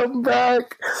I come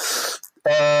back.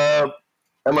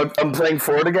 I'm playing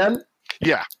Ford again?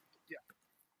 Yeah.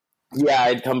 Yeah,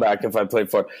 I'd come back if I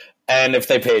played Ford. And if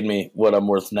they paid me what I'm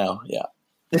worth now, yeah.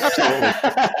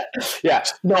 Yeah.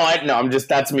 No,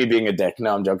 that's me being a dick.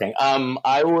 No, I'm joking.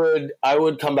 I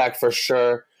would come back for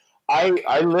sure.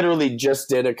 I literally just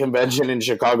did a convention in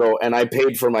Chicago and I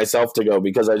paid for myself to go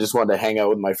because I just wanted to hang out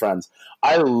with my friends.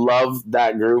 I love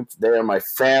that group. They are my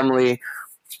family.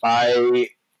 I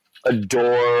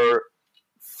adore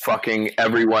fucking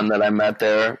everyone that I met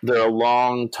there. They're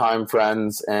long time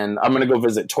friends, and I'm gonna go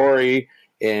visit Tori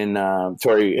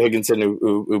Higginson,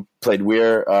 who played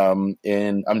Weir.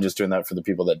 And I'm just doing that for the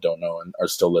people that don't know and are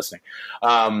still listening.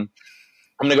 I'm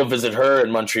gonna go visit her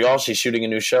in Montreal. She's shooting a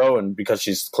new show, and because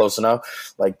she's close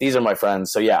enough, like, these are my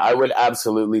friends. So yeah, I would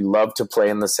absolutely love to play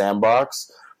in the sandbox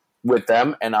with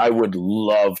them, and I would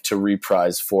love to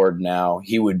reprise Ford now.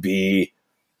 He would be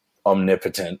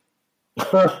omnipotent.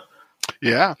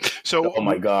 Yeah. So, oh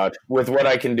my God, with what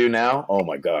I can do now, oh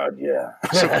my God, yeah.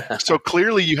 so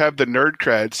clearly you have the nerd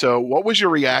cred. So, what was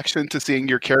your reaction to seeing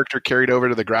your character carried over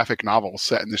to the graphic novel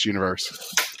set in this universe?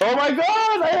 Oh my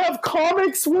God, I have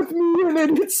comics with me in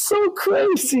it. It's so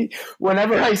crazy.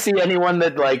 Whenever I see anyone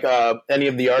that, like, any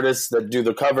of the artists that do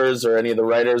the covers or any of the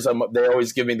writers, they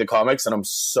always give me the comics, and I'm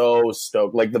so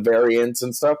stoked, like the variants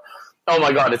and stuff. Oh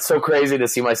my God, it's so crazy to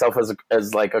see myself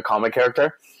as like a comic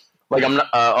character. Like, I'm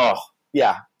not.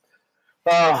 Yeah.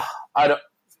 I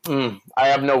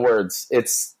have no words.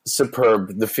 It's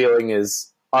superb. The feeling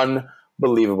is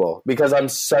unbelievable because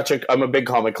I'm a big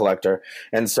comic collector,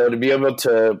 and so to be able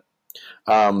to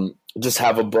just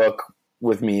have a book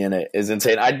with me in it is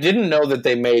insane. I didn't know that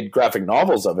they made graphic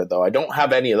novels of it though. I don't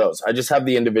have any of those. I just have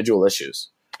the individual issues.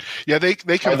 Yeah, they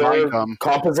combined them.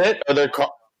 Composite?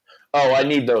 Oh, I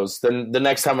need those. Then the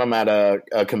next time I'm at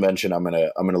a convention, I'm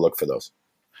gonna look for those.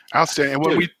 Outstanding.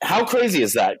 Dude, how crazy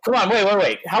is that? Come on,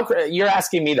 wait. You're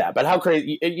asking me that, but how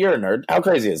crazy? You're a nerd. How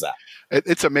crazy is that?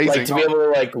 It's amazing like, to be able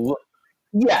to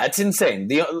yeah, it's insane.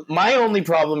 My only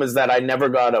problem is that I never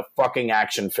got a fucking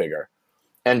action figure,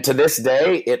 and to this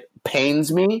day, it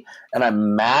pains me, and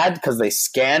I'm mad because they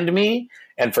scanned me,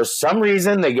 and for some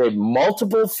reason, they gave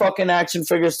multiple fucking action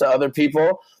figures to other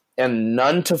people and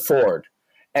none to Ford.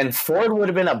 And Ford would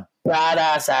have been a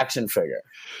badass action figure.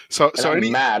 So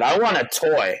I'm mad. I want a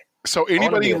toy. So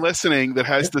anybody listening that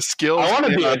has the skills, I want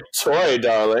to be a toy,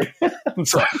 darling.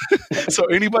 So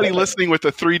anybody listening with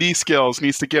the 3D skills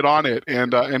needs to get on it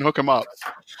and hook them up,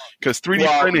 because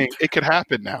 3D printing, it could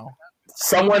happen now.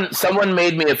 Someone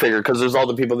made me a figure because there's all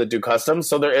the people that do customs,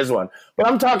 so there is one. But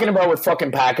I'm talking about with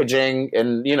fucking packaging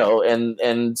and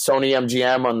and Sony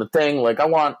MGM on the thing. Like I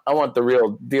want the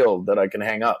real deal that I can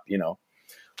hang up.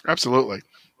 Absolutely.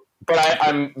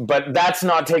 But that's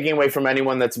not taking away from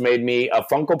anyone that's made me a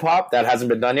Funko Pop. That hasn't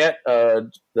been done yet.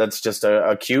 That's just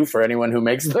a cue for anyone who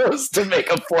makes those to make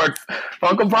a Ford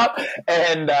Funko Pop.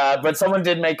 And but someone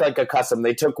did make like a custom.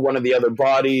 They took one of the other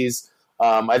bodies.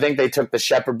 I think they took the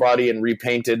shepherd body and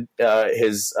repainted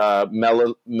his melaninless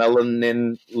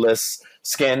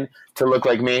skin to look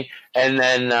like me. And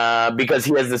then because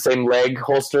he has the same leg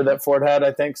holster that Ford had,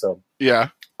 I think so. Yeah,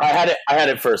 I had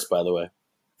it first, by the way.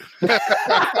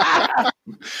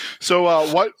 So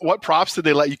what props did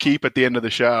they let you keep at the end of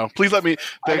the show? Please let me.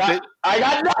 I got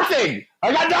nothing.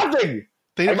 I got nothing.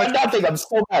 I'm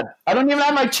so mad. I don't even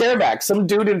have my chair back. Some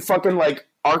dude in fucking like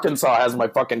Arkansas has my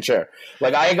fucking chair.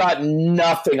 Like I got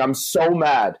nothing. I'm so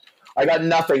mad. I got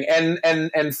nothing.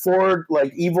 And Ford,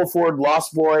 like evil Ford,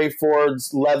 Lost Boy,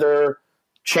 Ford's leather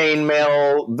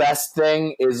chainmail vest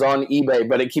thing is on eBay,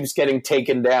 but it keeps getting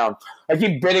taken down. I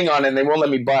keep bidding on it and they won't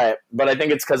let me buy it, but I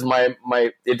think it's because my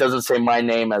it doesn't say my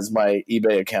name as my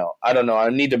eBay account. I don't know. I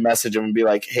need to message him and be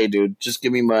like, hey dude, just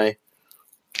give me my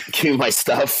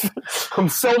stuff. I'm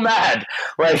so mad.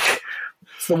 Like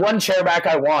it's the one chair back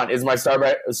I want is my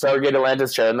Stargate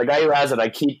Atlantis chair, and the guy who has it, I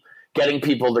keep getting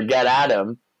people to get at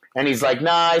him. And he's like,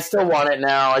 nah, I still want it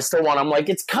now. I'm like,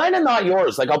 it's kind of not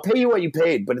yours. Like, I'll pay you what you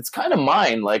paid, but it's kind of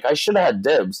mine. Like, I should have had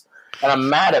dibs. And I'm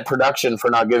mad at production for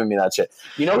not giving me that shit.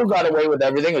 You know who got away with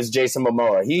everything is Jason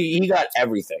Momoa. He got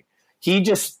everything. He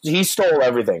stole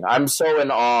everything. I'm so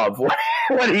in awe of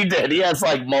what he did. He has,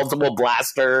 like, multiple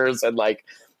blasters and, like,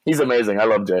 he's amazing. I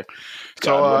love Jay.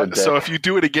 So if you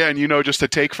do it again, just to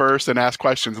take first and ask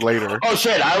questions later. Oh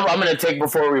shit! I'm going to take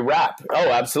before we wrap. Oh,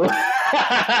 absolutely.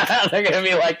 They're going to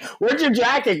be like, "Where'd your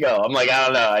jacket go?" I'm like, "I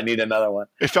don't know. I need another one."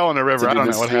 It fell in the river. I don't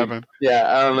know what happened.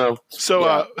 Yeah, I don't know.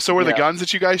 So, were the guns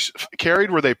that you guys carried,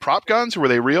 were they prop guns or were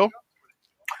they real?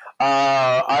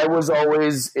 I was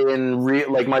always in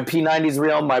real, like my P90 is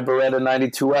real, my Beretta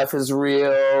 92F is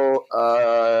real.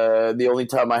 The only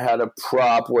time I had a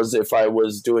prop was if I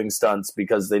was doing stunts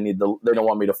because they don't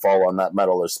want me to fall on that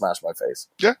metal or smash my face.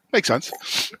 Yeah, makes sense.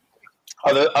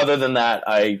 Other than that,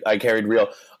 I carried real.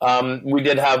 We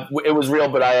did have it was real,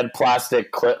 but I had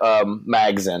plastic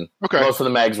mags in. Okay, most of the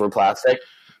mags were plastic.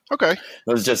 Okay, it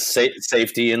was just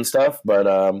safety and stuff, but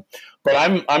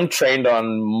I'm trained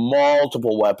on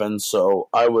multiple weapons, so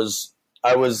I was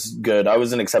good. I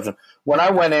was an exception. When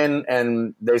I went in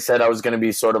and they said I was going to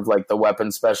be sort of like the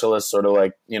weapon specialist, sort of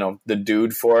like, the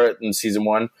dude for it in season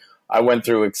 1, I went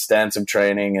through extensive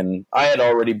training and I had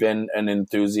already been an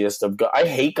enthusiast of I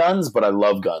hate guns, but I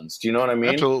love guns. Do you know what I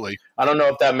mean? Absolutely. I don't know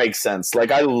if that makes sense.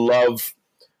 Like I love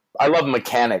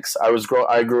mechanics.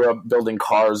 I grew up building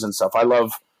cars and stuff. I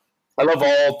love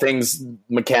all things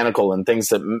mechanical and things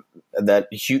that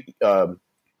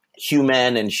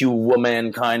human and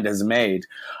womankind has made.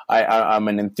 I'm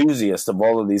an enthusiast of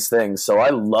all of these things. So I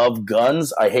love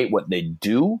guns. I hate what they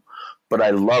do, but I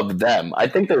love them. I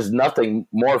think there's nothing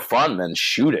more fun than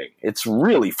shooting. It's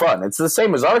really fun. It's the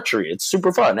same as archery. It's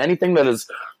super fun. Anything that is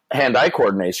hand-eye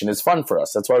coordination is fun for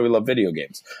us. That's why we love video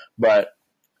games. But,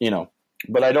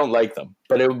 but I don't like them.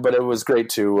 But it was great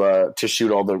to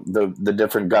shoot all the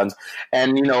different guns.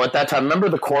 And at that time, remember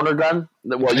the corner gun?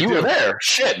 Well, you were there.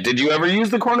 Shit, did you ever use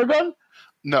the corner gun?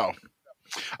 No,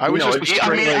 I was just.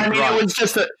 It was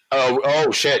just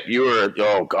oh shit, you were.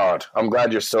 Oh god, I'm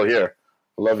glad you're still here.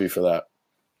 I love you for that.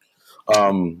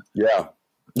 Yeah.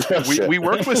 we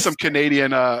worked with some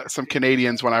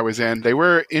Canadians when I was in. They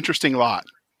were an interesting lot.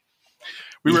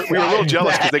 We were a little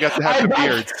jealous because they got to have the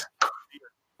beards.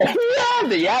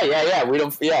 Yeah. We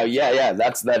don't. Yeah.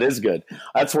 That is good.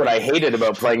 That's what I hated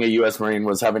about playing a U.S. Marine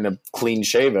was having to clean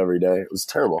shave every day. It was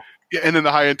terrible. Yeah, and then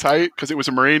the high and tight because it was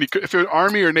a Marine. If it was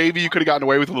Army or Navy, you could have gotten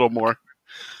away with a little more.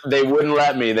 They wouldn't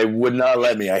let me. They would not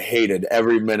let me. I hated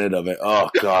every minute of it. Oh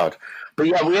God. But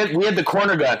yeah, we had the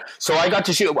corner gun, so I got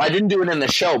to shoot. I didn't do it in the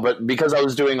show, but because I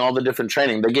was doing all the different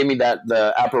training, they gave me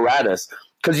the apparatus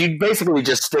because you basically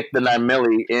just stick the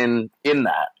 9mm in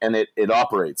that, and it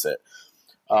operates it.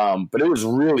 But it was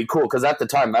really cool because at the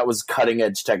time that was cutting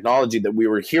edge technology that we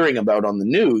were hearing about on the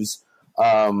news.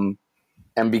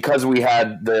 And because we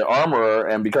had the armorer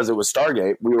and because it was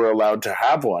Stargate, we were allowed to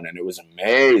have one, and it was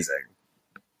amazing.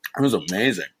 It was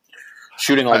amazing.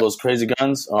 Shooting all those crazy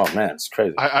guns. Oh man, it's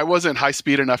crazy. I wasn't high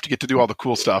speed enough to get to do all the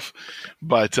cool stuff,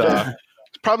 but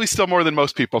probably still more than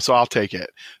most people, so I'll take it.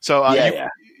 So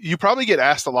you probably get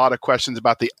asked a lot of questions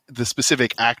about the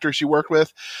specific actors you work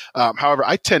with. However,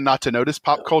 I tend not to notice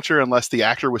pop culture unless the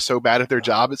actor was so bad at their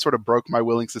job it sort of broke my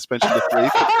willing suspension to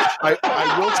disbelief.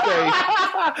 I will say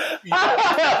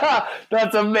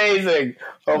that's amazing.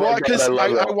 Oh well, because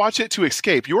I watch it to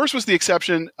escape. Yours was the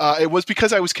exception. It was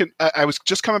because I was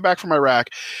just coming back from Iraq,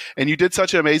 and you did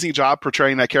such an amazing job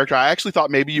portraying that character. I actually thought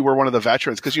maybe you were one of the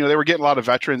veterans because they were getting a lot of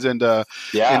veterans into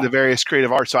various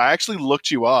creative arts. So I actually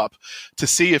looked you up to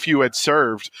see if you had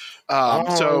served. So I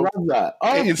love that.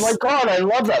 Oh my God, I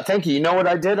love that. Thank you. You know what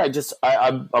I did?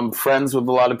 I'm friends with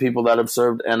a lot of people that have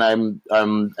served, and I'm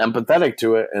empathetic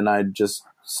to it, and I just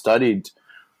studied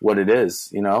what it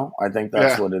is. I think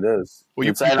that's what it is. Well,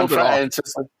 you pulled it off. It's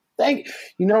just like,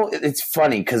 it's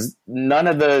funny because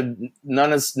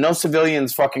no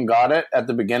civilians fucking got it at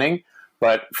the beginning,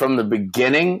 but from the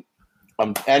beginning,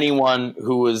 anyone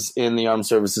who was in the armed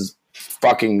services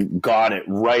fucking got it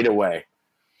right away.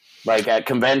 Like at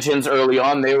conventions early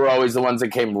on, they were always the ones that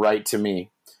came right to me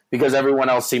because everyone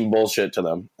else seemed bullshit to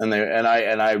them, and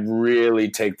I really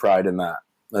take pride in that.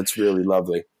 That's really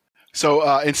lovely.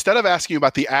 So instead of asking you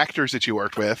about the actors that you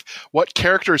worked with, what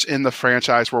characters in the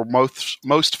franchise were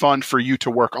most fun for you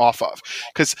to work off of?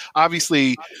 Because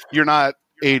obviously you're not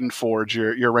Aiden Ford,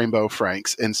 you're Rainbow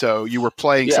Francks, and so you were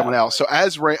playing someone else. So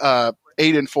as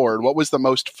Aiden Ford, what was the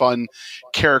most fun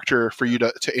character for you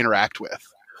to interact with?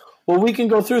 Well, we can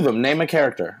go through them. Name a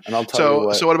character, and I'll tell you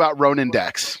what. So what about Ronan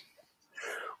Dex?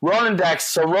 Ronan Dex.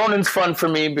 So Ronan's fun for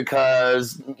me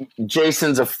because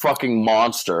Jason's a fucking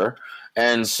monster.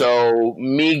 And so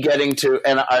me getting to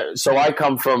I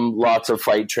come from lots of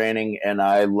fight training, and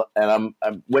I'm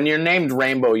when you're named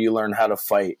Rainbow, you learn how to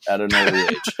fight at an early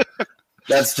age.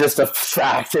 That's just a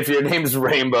fact. If your name's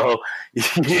Rainbow,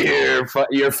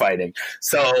 you're fighting.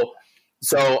 So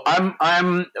I'm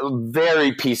a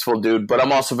very peaceful dude, but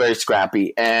I'm also very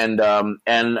scrappy, and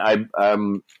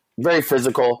I'm very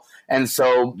physical. And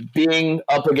so being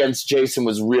up against Jason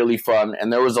was really fun.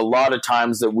 And there was a lot of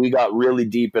times that we got really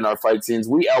deep in our fight scenes.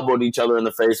 We elbowed each other in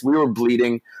the face. We were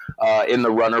bleeding in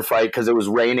the runner fight because it was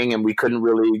raining and we couldn't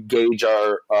really gauge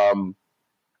our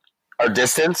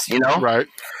distance, Right.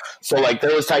 So like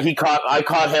there was time I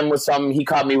caught him with something. He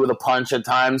caught me with a punch at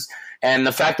times. And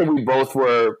the fact that we both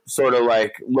were sort of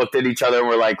like looked at each other and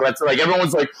we're like,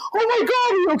 everyone's like, oh my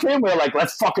God, are you okay? And we're like,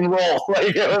 let's fucking roll.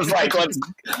 Like it was like,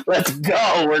 let's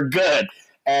go. We're good.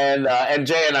 And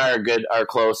Jay and I are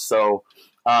close. So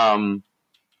that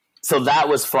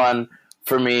was fun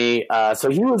for me. So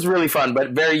he was really fun,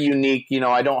 but very unique.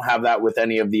 I don't have that with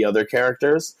any of the other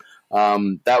characters.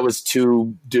 That was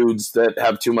two dudes that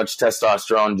have too much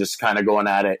testosterone just kind of going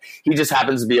at it. He just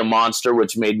happens to be a monster,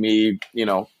 which made me,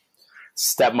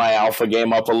 step my alpha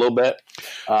game up a little bit.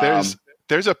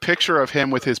 There's a picture of him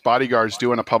with his bodyguards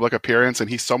doing a public appearance, and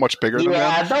he's so much bigger than them.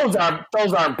 Yeah,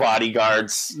 those aren't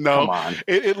bodyguards. No, come on.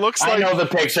 It looks like I know the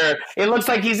picture. It looks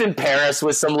like he's in Paris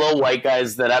with some little white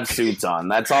guys that have suits on.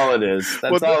 That's all it is.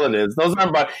 That's all it is. Those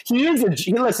aren't.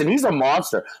 Listen, he's a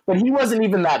monster, but he wasn't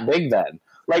even that big then.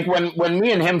 Like when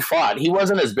me and him fought, he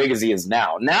wasn't as big as he is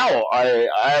now. Now I'm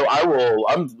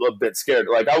a bit scared.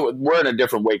 Like we're in a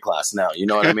different weight class now. You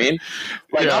know what I mean?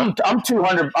 Like yeah. I'm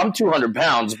 200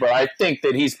 pounds, but I think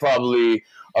that he's probably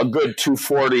a good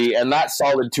 240, and that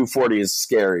solid 240 is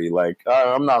scary. Like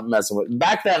I'm not messing with.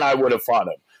 Back then I would have fought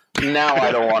him. Now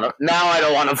I don't want to. Now I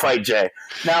don't want to fight Jay.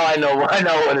 Now I know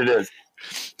what it is.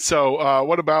 So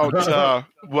what about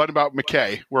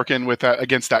McKay working with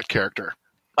against that character?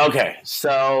 Okay,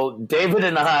 so David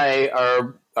and I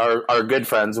are good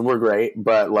friends and we're great,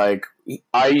 but like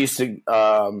I used to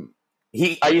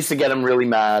get him really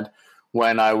mad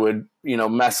when I would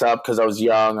mess up because I was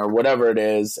young or whatever it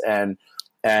is, and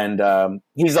And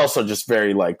he's also just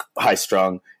very like high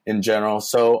strung in general.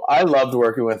 So I loved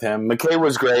working with him. McKay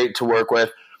was great to work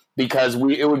with because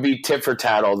it would be tit for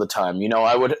tat all the time. You know,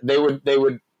 they wrote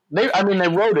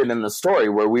it in the story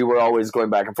where we were always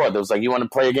going back and forth. It was like, you want to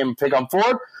play a game of pick on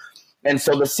Ford? And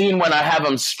so the scene when I have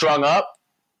him strung up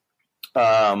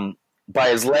by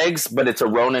his legs, but it's a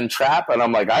Ronin trap. And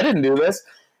I'm like, I didn't do this.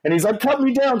 And he's like, cut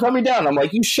me down. I'm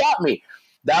like, you shot me.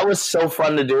 That was so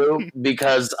fun to do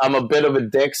because I'm a bit of a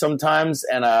dick sometimes,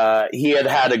 and he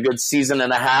had a good season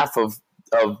and a half of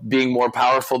being more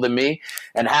powerful than me,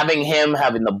 and having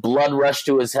the blood rush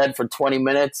to his head for 20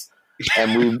 minutes,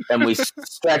 and we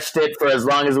stretched it for as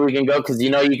long as we can go because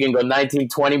you can go 19,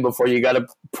 20 before you got to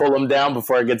pull him down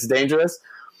before it gets dangerous.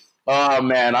 Oh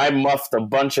man, I muffed a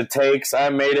bunch of takes. I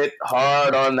made it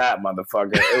hard on that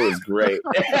motherfucker. It was great.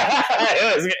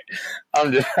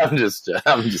 I'm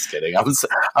just kidding.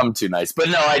 I'm too nice, but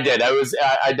no, I did.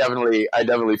 I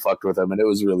definitely fucked with him, and it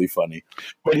was really funny.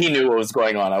 But he knew what was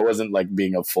going on. I wasn't like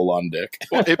being a full on dick.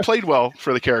 Well, it played well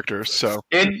for the characters, so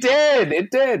it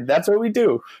did. That's what we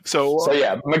do. So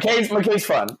yeah, McKay's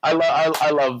fun. I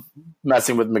love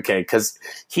messing with McKay because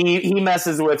he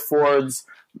messes with Ford's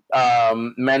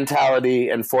mentality,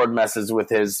 and Ford messes with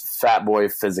his fat boy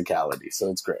physicality,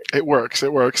 so it's great. It works,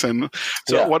 and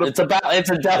so yeah, it's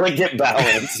a delicate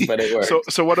balance, but it works.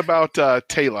 So what about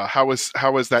Taylor? How was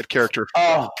that character?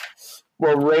 Oh,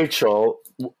 well, Rachel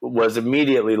was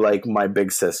immediately like my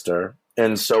big sister,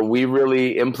 and so we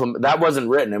really that wasn't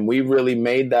written, and we really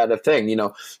made that a thing. You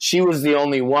know, she was the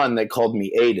only one that called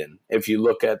me Aiden. If you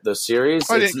look at the series,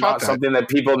 it's not something that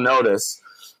people notice.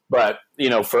 But,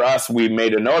 for us, we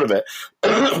made a note of it.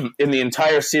 In the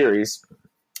entire series,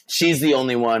 she's the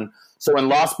only one. So in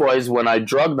Lost Boys, when I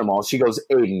drugged them all, she goes,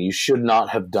 Aiden, you should not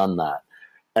have done that.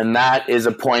 And that is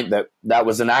a point that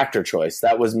was an actor choice.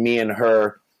 That was me and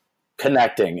her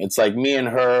connecting. It's like me and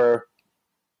her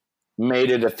made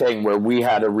it a thing where we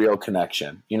had a real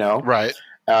connection, Right.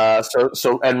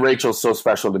 And Rachel's so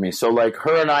special to me. So, like,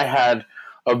 her and I had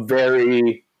a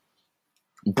very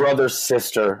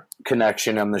brother-sister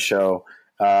connection on the show,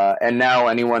 and now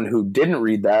anyone who didn't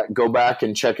read that, go back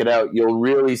and check it out. You'll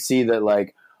really see that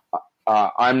like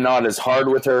I'm not as hard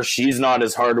with her, she's not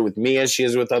as hard with me as she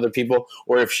is with other people,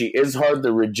 or if she is hard,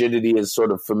 the rigidity is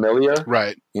sort of familiar,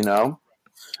 right?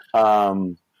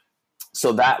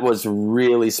 So that was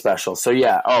really special. So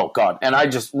yeah, oh God. And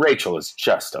Rachel is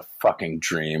just a fucking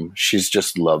dream. She's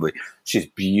just lovely. She's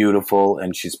beautiful,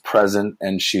 and she's present,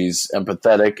 and she's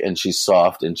empathetic, and she's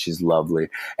soft, and she's lovely,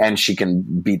 and she can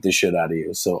beat the shit out of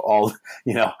you. So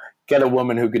get a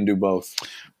woman who can do both.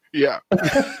 Yeah.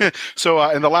 So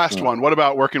in the last one, what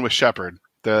about working with Shepard?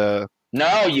 No,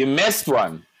 you missed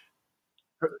one.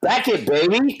 Beckett,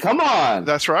 baby. Come on.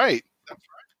 That's right.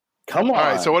 Come on. All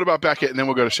right, so what about Beckett, and then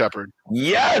we'll go to Shepard?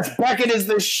 Yes, Beckett is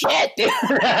the shit.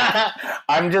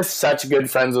 I'm just such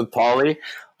good friends with Paulie.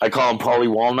 I call him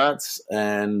Paulie Walnuts,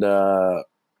 and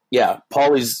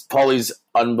Paulie's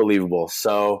unbelievable.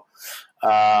 So,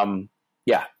 I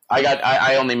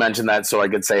only mentioned that so I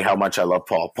could say how much I love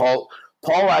Paul.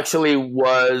 Paul actually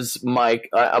was Mike.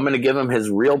 I'm going to give him his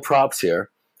real props here,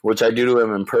 which I do to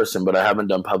him in person, but I haven't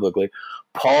done publicly.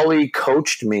 Paulie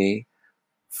coached me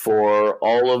for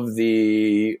all of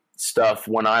the stuff.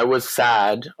 When I was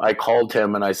sad, I called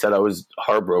him and I said I was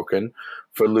heartbroken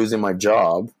for losing my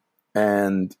job.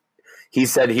 And he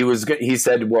said,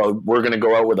 well, we're going to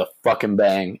go out with a fucking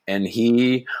bang. And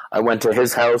I went to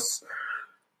his house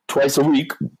twice a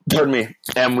week, pardon me,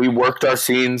 and we worked my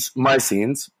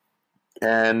scenes.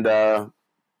 And a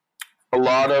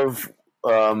lot of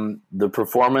the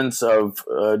performance of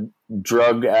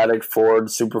drug addict Ford,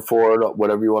 Super Ford,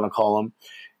 whatever you want to call him,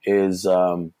 is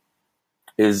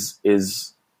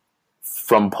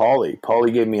from Paulie.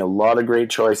 Paulie gave me a lot of great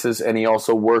choices, and he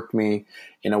also worked me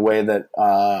in a way that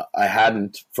I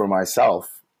hadn't for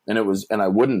myself, and I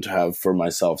wouldn't have for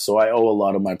myself. So I owe a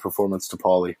lot of my performance to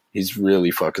Paulie. He's really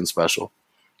fucking special.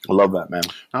 I love that, man.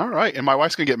 All right. And my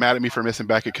wife's going to get mad at me for missing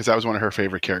Beckett because that was one of her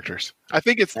favorite characters. I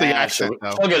think it's the accent,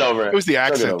 though. She'll get over it. It was the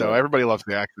accent, though. Everybody loves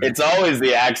the accent. It's always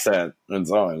the accent. It's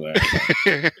always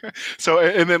there. So,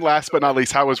 and then last but not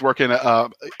least, how was working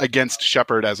against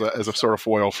Shepard as a sort of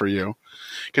foil for you?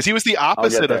 Because he was the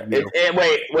opposite of you.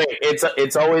 Wait.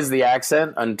 It's always the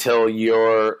accent until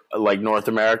you're like North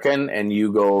American and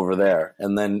you go over there.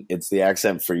 And then it's the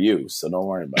accent for you. So don't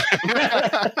worry about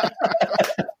it.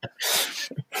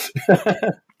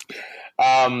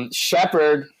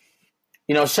 Shepard,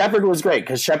 Shepard was great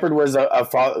because Shepard was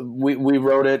we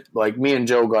wrote it, like me and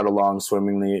Joe got along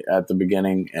swimmingly at the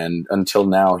beginning, and until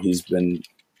now he's been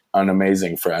an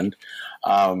amazing friend.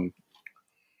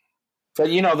 But,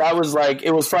 that was like,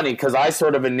 it was funny because I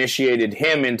sort of initiated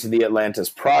him into the Atlantis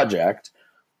project,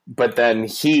 but then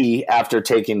he, after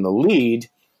taking the lead,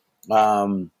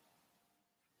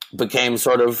 became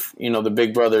sort of, the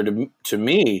big brother to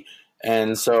me.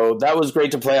 And so that was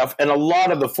great to play off. And a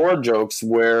lot of the Ford jokes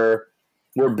were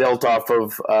built off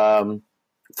of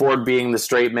Ford being the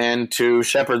straight man to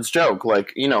Shepard's joke.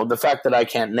 Like, the fact that I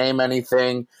can't name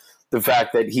anything, the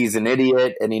fact that he's an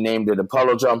idiot and he named it a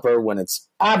puddle jumper when it's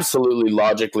absolutely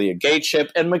logically a gate ship,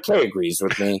 and McKay agrees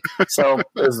with me. So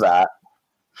there's that.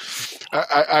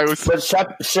 But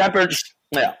Shepard,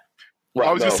 yeah. Well,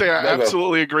 I was going to say I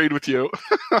absolutely agreed with you.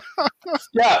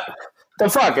 Yeah. The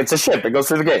fuck? It's a ship. It goes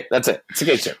through the gate. That's it. It's a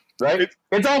gate ship, right?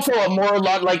 It's also a more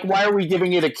like, why are we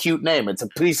giving it a cute name? It's a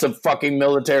piece of fucking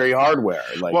military hardware.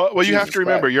 Like, well, you have to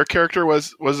remember, your character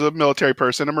was a military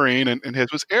person, a Marine, and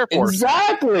his was Air Force.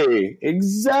 Exactly.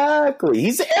 He's Air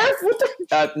Force.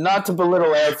 Not to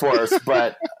belittle Air Force,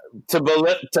 but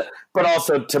but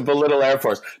also to belittle Air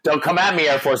Force. Don't come at me,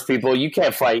 Air Force people. You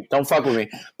can't fight. Don't fuck with me.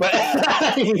 But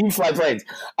you fly planes.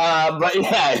 But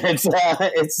yeah, it's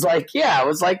like, I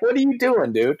was like, what are you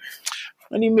doing, dude?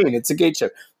 What do you mean? It's a gate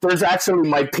ship. There's actually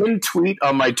my pinned tweet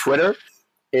on my Twitter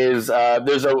is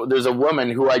there's a woman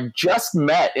who I just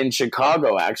met in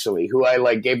Chicago, actually, who I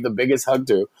like gave the biggest hug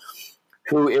to.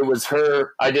 Who it was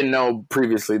her. I didn't know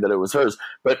previously that it was hers,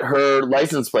 but her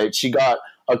license plate, she got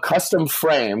a custom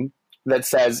frame that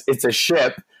says it's a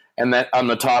ship, and that on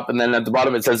the top, and then at the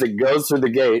bottom it says it goes through the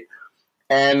gate,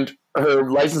 and her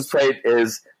license plate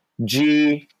is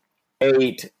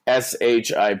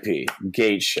G8SHIP,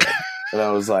 gate ship. And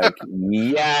I was like,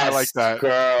 yes, I like that.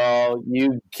 Girl,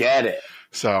 you get it.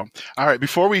 So, all right,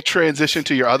 before we transition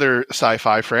to your other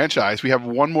sci-fi franchise, we have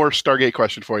one more Stargate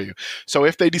question for you. So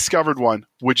if they discovered one,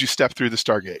 would you step through the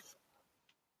Stargate?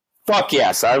 Fuck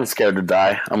yes. I'm scared to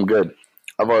die. I'm good.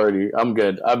 I'm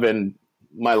good.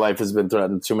 My life has been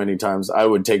threatened too many times. I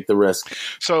would take the risk.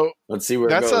 So let's see where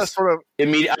it goes. That's a sort of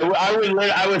immediate. I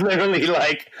would literally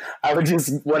I would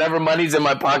just, whatever money's in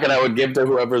my pocket, I would give to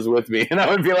whoever's with me, and I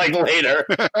would be like, later,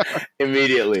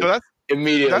 immediately. So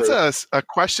that's a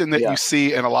question that you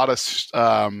see in a lot of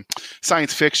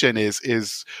science fiction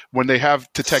is when they have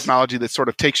the technology that sort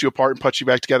of takes you apart and puts you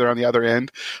back together on the other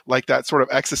end, like that sort of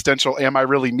existential, am I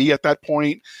really me at that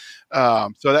point?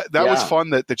 So that was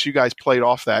fun that you guys played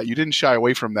off that. You didn't shy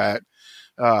away from that.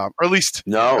 Or at least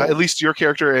your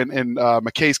character and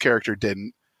McKay's character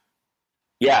didn't.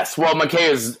 Yes. Well, McKay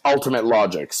is ultimate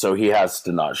logic, so he has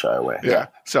to not shy away. Yeah.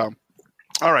 So,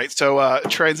 all right. So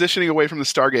transitioning away from the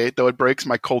Stargate, though it breaks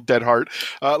my cold, dead heart,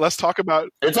 let's talk about.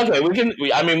 It's okay. We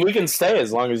can stay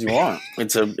as long as you want.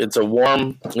 It's a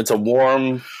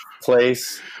warm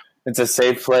place. It's a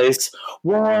safe place.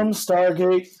 Warm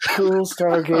Stargate, cool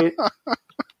Stargate.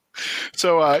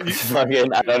 So, I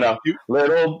don't know.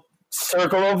 Little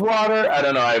circle of water. I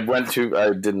don't know. I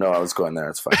didn't know I was going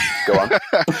there. It's fine. Go on.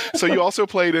 So you also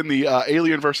played in the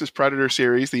Alien vs. Predator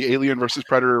series, the Alien vs.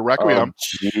 Predator Requiem.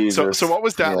 Oh, so what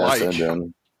was that like?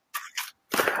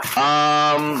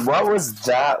 What was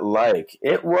that like?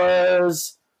 It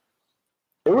was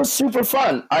super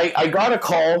fun. I got a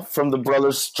call from the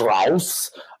brothers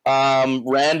Strauss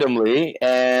randomly,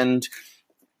 and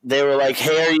they were like,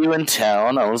 hey, are you in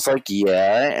town? I was like, yeah,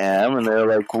 I am. And they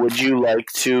were like, would you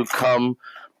like to come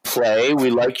play?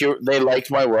 They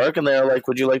liked my work, and they were like,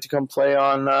 would you like to come play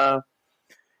on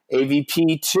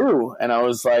AVP 2? And I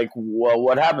was like, well,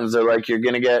 what happens? They're like, you're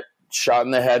going to get shot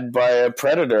in the head by a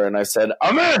predator. And I said,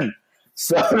 I'm in.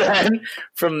 So then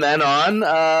from then on,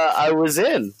 I was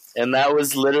in. And that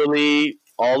was literally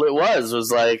all it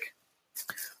was like,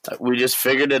 we just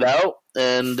figured it out,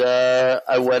 and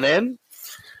I went in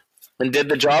and did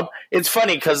the job. It's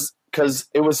funny because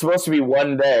it was supposed to be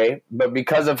one day, but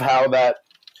because of how that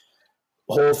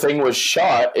whole thing was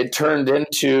shot, it turned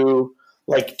into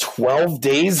like 12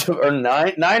 days or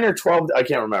 9 or 12. I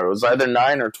can't remember. It was either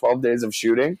 9 or 12 days of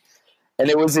shooting, and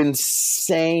it was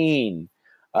insane.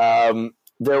 There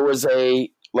was an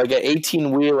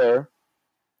 18-wheeler,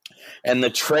 and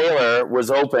the trailer was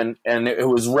open, and it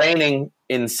was raining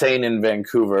insane in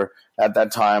Vancouver at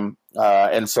that time,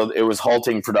 and so it was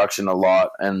halting production a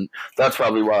lot, and that's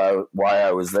probably why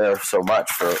I was there so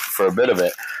much for a bit of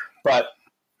it. But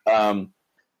in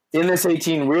this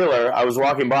 18-wheeler, I was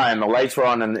walking by, and the lights were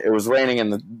on, and it was raining,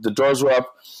 and the doors were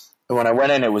up, and when I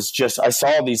went in, it was just, I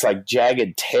saw these like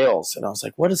jagged tails, and I was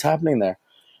like, what is happening there?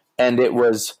 And it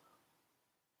was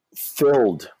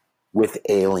filled with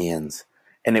aliens.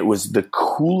 And it was the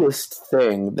coolest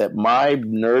thing that my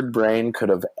nerd brain could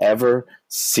have ever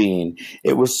seen.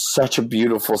 It was such a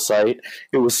beautiful sight.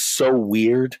 It was so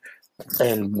weird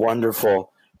and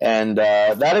wonderful. And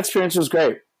that experience was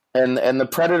great. And the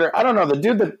Predator, I don't know, the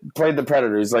dude that played the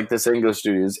Predator, he's like this English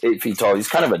dude. He's 8 feet tall. He's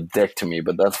kind of a dick to me,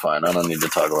 but that's fine. I don't need to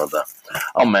talk about that.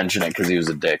 I'll mention it because he was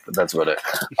a dick, but that's about it.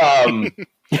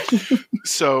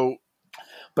 So,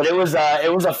 but it was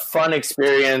a fun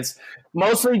experience,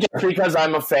 mostly just because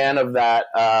I'm a fan of that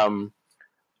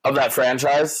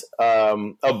franchise,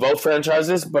 of both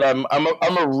franchises. But I'm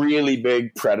a really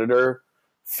big Predator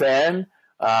fan.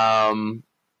 I'm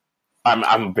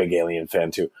a big Alien fan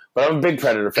too, but I'm a big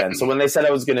Predator fan. So when they said I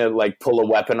was going to like pull a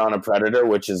weapon on a Predator,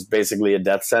 which is basically a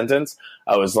death sentence,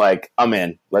 I was like, I'm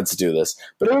in. Let's do this.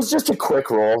 But it was just a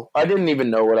quick roll. I didn't even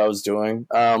know what I was doing.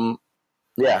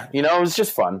 Yeah, it was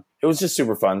just fun. It was just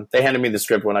super fun. They handed me the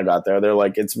script when I got there. They're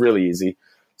like, it's really easy.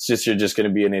 It's just you're just going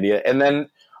to be an idiot. And then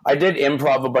I did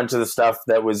improv a bunch of the stuff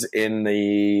that was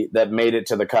that made it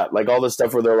to the cut. Like all the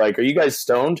stuff where they're like, are you guys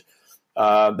stoned?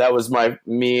 That was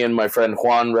me and my friend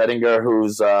Juan Redinger,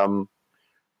 who's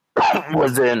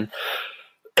was in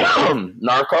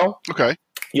Narco. okay.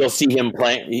 You'll see him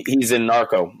playing. He's in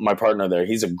Narco, my partner there.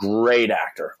 He's a great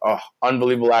actor. Oh,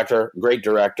 unbelievable actor, great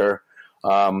director.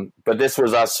 But this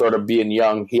was us sort of being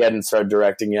young. He hadn't started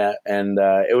directing yet, and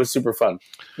it was super fun.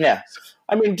 Yeah.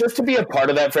 I mean, just to be a part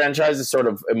of that franchise, it sort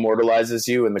of immortalizes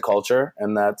you in the culture,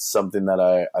 and that's something that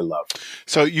I love.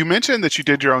 So you mentioned that you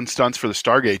did your own stunts for the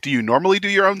Stargate. Do you normally do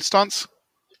your own stunts?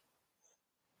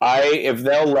 If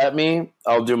they'll let me,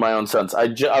 I'll do my own stunts.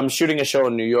 I'm shooting a show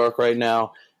in New York right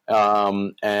now,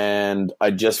 and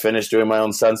I just finished doing my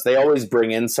own stunts. They always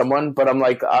bring in someone, but I'm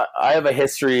like, I have a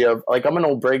history of, like, I'm an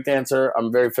old breakdancer.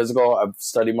 I'm very physical. I've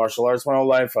studied martial arts my whole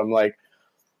life. I'm like,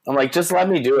 just let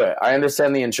me do it. I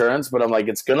understand the insurance, but I'm like,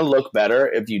 it's going to look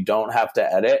better if you don't have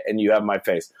to edit and you have my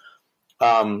face.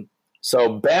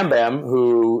 So Bam Bam,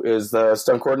 who is the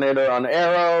stunt coordinator on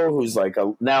Arrow, who's like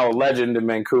now a legend in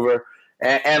Vancouver,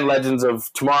 and Legends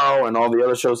of Tomorrow and all the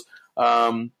other shows,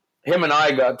 him and I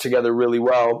got together really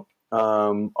well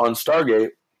on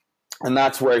Stargate. And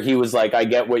that's where he was like, I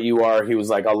get what you are. He was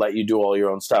like, I'll let you do all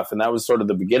your own stuff. And that was sort of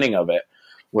the beginning of it,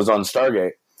 was on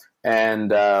Stargate.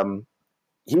 And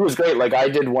he was great. Like, I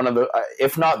did one of the,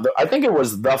 if not, I think it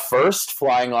was the first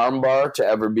flying armbar to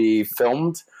ever be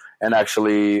filmed and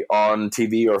actually on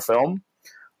TV or film,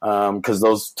 because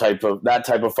that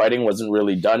type of fighting wasn't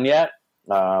really done yet.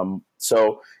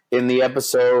 So in the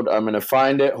episode, I'm going to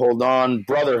find it. Hold on.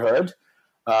 Brotherhood.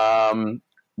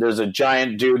 There's a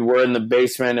giant dude. We're in the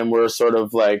basement and we're sort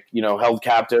of like, held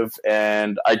captive,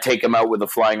 and I take him out with a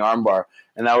flying armbar.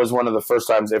 And that was one of the first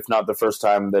times, if not the first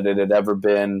time, that it had ever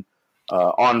been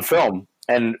on film.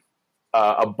 And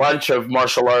a bunch of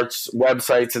martial arts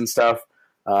websites and stuff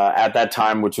at that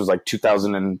time, which was like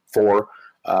 2004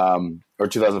 or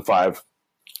 2005,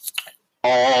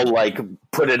 all like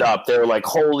put it up. They were like,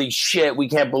 holy shit, we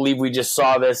can't believe we just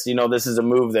saw this. This is a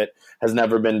move that has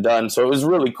never been done. So it was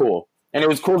really cool. And it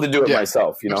was cool to do it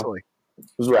myself, Absolutely. It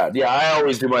was rad. Yeah, I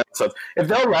always do my own stuff. If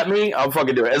they'll let me, I'll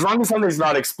fucking do it. As long as something's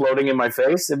not exploding in my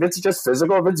face. If it's just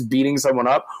physical, if it's beating someone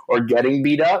up or getting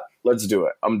beat up, let's do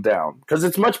it. I'm down. Because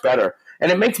it's much better.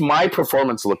 And it makes my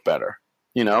performance look better.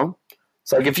 It's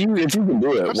like, if you can do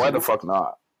it, Absolutely. why the fuck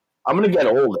not? I'm going to get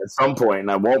old at some point,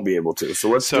 and I won't be able to. So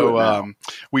let's do it now.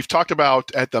 We've talked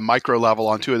about at the micro level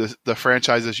on two of the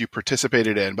franchises you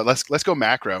participated in, but let's go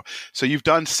macro. So you've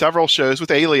done several shows with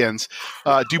aliens.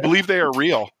 Do you believe they are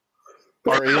real?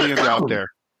 Are aliens out there?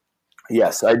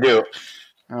 Yes, I do.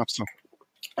 Absolutely.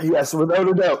 Yes, without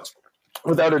a doubt.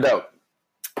 Without a doubt.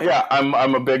 Yeah,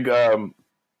 I'm a big.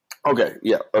 Okay.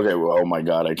 Yeah. Okay. Well, oh my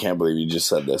God, I can't believe you just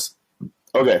said this.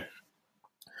 Okay.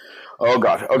 Oh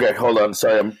God. Okay, hold on.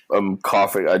 Sorry, I'm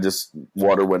coughing.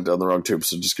 Water went down the wrong tube,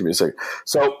 so just give me a second.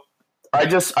 So I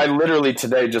literally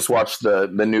today just watched the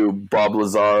new Bob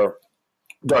Lazar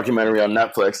documentary on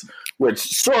Netflix, which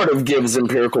sort of gives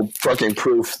empirical fucking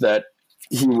proof that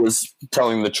he was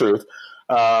telling the truth.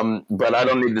 But I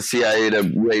don't need the CIA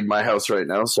to raid my house right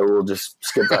now, so we'll just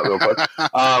skip that real quick.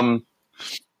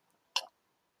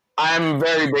 I'm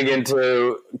very big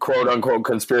into quote-unquote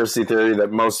conspiracy theory,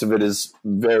 that most of it is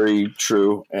very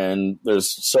true, and there's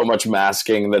so much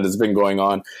masking that has been going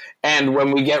on. And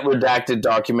when we get redacted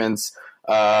documents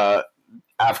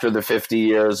after the 50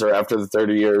 years or after the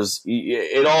 30 years,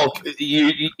 it's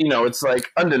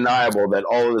like undeniable that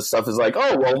all of this stuff is like,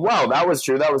 oh, well, wow, that was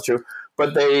true.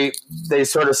 But they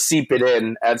sort of seep it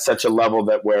in at such a level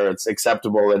that where it's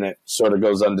acceptable and it sort of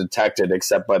goes undetected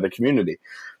except by the community.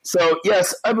 So,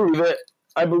 yes, I believe it.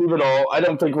 I believe it all. I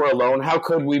don't think we're alone. How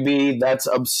could we be? That's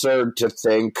absurd to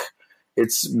think.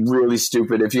 It's really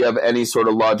stupid if you have any sort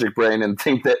of logic brain and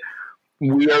think that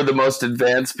we are the most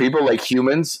advanced people, like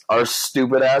humans, our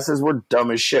stupid asses, we're dumb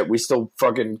as shit. We still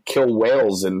fucking kill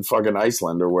whales in fucking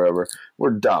Iceland or wherever. We're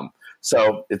dumb.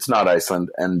 So it's not Iceland,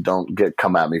 and don't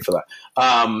come at me for that.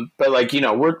 But like,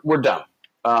 we're dumb.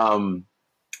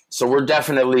 So we're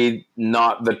definitely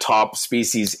not the top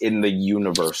species in the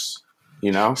universe.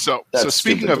 So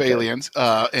speaking of aliens,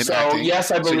 and so acting,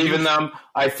 yes, I believe in them.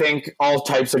 I think all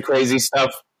types of crazy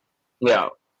stuff. Yeah.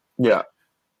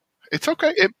 It's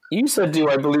okay. You said, "Do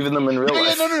I believe in them in real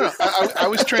life?" No. I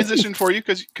was transitioning for you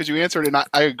because you answered, and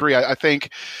I agree. I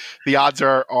think the odds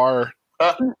are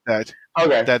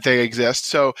that they exist.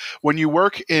 So when you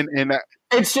work in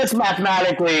it's just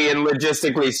mathematically and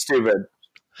logistically stupid.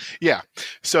 Yeah.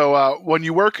 So when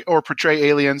you work or portray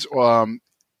aliens,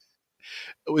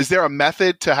 is there a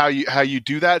method to how you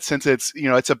do that? Since it's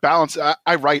it's a balance.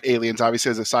 I write aliens obviously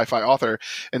as a sci-fi author,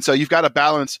 and so you've got to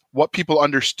balance what people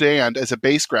understand as a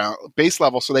base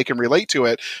level, so they can relate to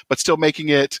it, but still making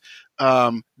it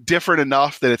different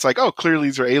enough that it's like, oh, clearly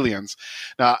these are aliens.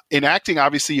 Now, in acting,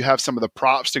 obviously you have some of the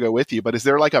props to go with you, but is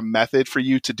there like a method for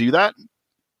you to do that?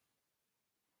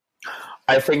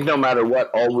 I think no matter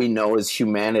what, all we know is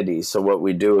humanity. So what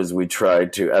we do is we try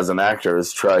to, as an actor,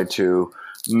 try to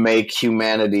make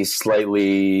humanity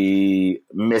slightly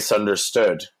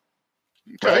misunderstood,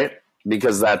 right?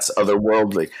 Because that's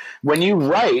otherworldly. When you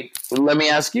write, let me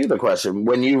ask you the question.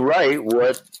 When you write,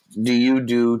 what do you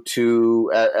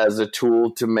do as a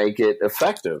tool to make it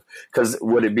effective? Because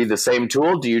would it be the same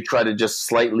tool? Do you try to just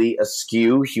slightly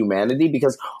askew humanity?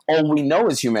 Because all we know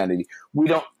is humanity. We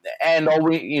don't, and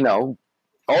all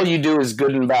you do is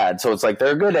good and bad. So it's like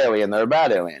they're a good alien, they're a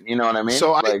bad alien. You know what I mean?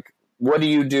 So what do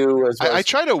you do? I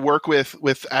try to work with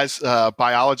as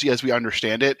biology as we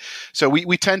understand it. So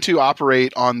we tend to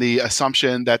operate on the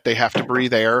assumption that they have to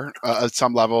breathe air at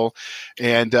some level,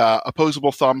 and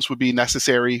opposable thumbs would be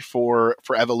necessary for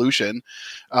evolution.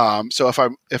 So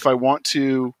if I want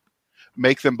to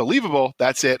make them believable,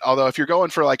 that's it. Although if you're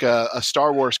going for like a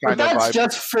Star Wars kind of vibe, that's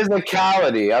just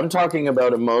physicality. I'm talking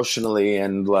about emotionally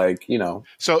and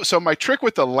So my trick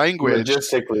with the language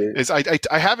logistically is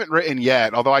I haven't written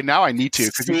yet, although I need to,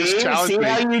 because you just challenged me.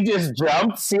 How you just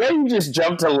jumped? See how you just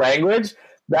jumped to language?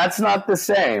 That's not the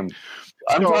same.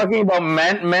 I'm talking about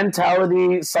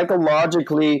mentality,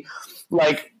 psychologically.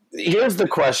 Like, here's the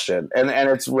question, and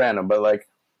it's random, but like,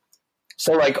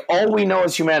 so like all we know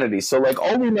is humanity. So like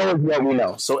all we know is what we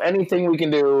know. So anything we can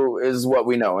do is what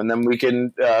we know, and then we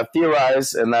can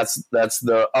theorize, and that's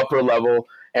the upper level.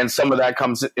 And some of that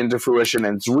comes into fruition,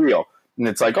 and it's real. And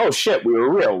it's like, oh shit, we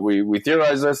were real. We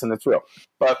theorized this, and it's real.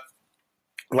 But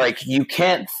like you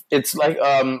can't. It's like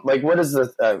what is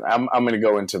the? I'm going to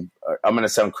go into. I'm going to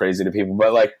sound crazy to people,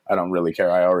 but like I don't really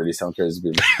care. I already sound crazy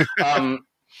to people.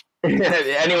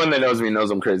 Anyone that knows me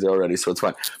knows I'm crazy already, so it's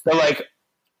fine. But like.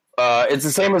 It's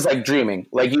the same as like dreaming.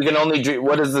 Like you can only dream.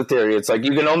 What is the theory? It's like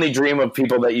you can only dream of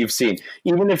people that you've seen.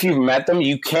 Even if you've met them,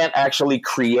 you can't actually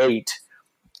create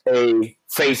a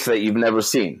face that you've never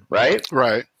seen, right?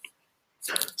 Right.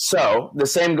 So the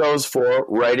same goes for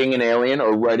writing an alien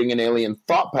or writing an alien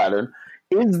thought pattern.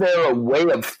 Is there a way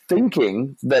of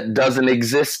thinking that doesn't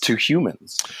exist to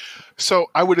humans? So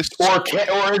I would assume,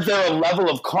 or is there a level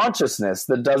of consciousness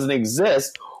that doesn't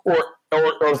exist, or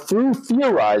through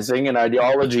theorizing and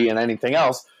ideology and anything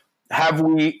else, are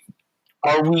we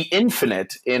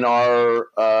infinite in our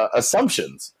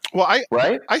assumptions? Well,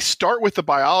 I start with the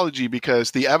biology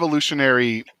because the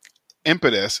evolutionary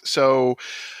impetus. So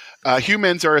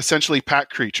humans are essentially pack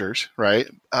creatures, right?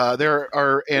 There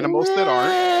are animals that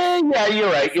aren't. Yeah, you're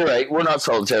right. We're not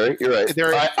solitary. You're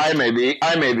right. I may be,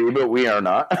 but we are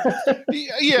not.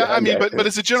 Yeah, I mean, but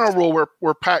as a general rule,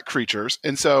 we're pack creatures,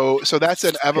 and so that's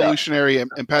an evolutionary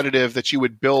imperative that you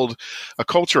would build a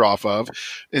culture off of.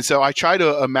 And so I try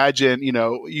to imagine,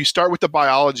 you start with the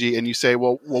biology, and you say,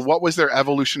 well, what was their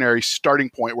evolutionary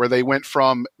starting point, where they went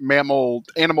from mammal,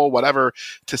 animal, whatever,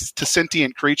 to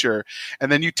sentient creature,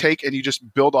 and then you take and you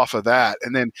just build off of that,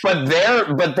 and then.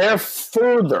 But they're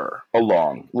further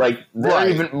along, like they're right.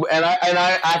 even, and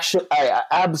I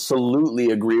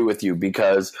absolutely agree with you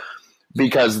because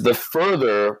the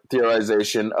further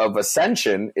theorization of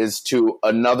ascension is to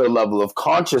another level of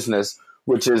consciousness,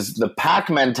 which is the pack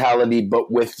mentality,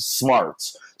 but with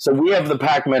smarts. So we have the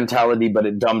pack mentality, but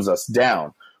it dumbs us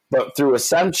down. But through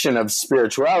ascension of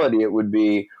spirituality, it would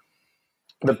be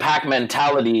the pack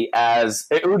mentality as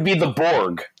it would be the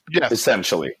Borg, yes.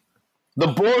 Essentially. The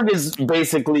Borg is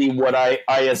basically what I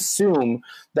assume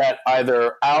that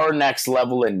either our next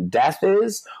level in death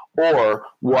is, or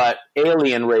what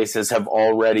alien races have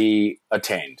already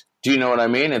attained. Do you know what I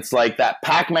mean? It's like that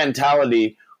pack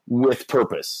mentality with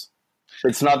purpose.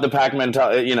 It's not the pack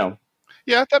mentality,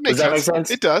 Yeah, that makes Does that sense. make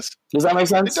sense? It does. Does that make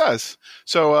sense? It does.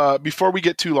 So before we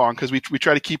get too long, because we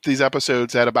try to keep these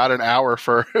episodes at about an hour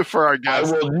for our I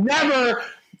guests. will never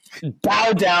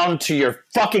bow down to your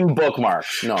fucking bookmark.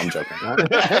 No, I'm joking.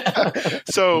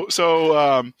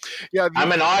 Yeah.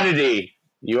 I'm an oddity.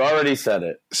 You already said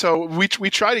it. So we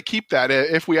try to keep that.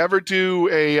 If we ever do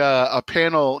a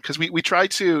panel, because we try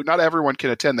to, not everyone can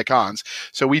attend the cons.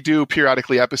 So we do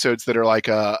periodically episodes that are like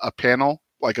a panel,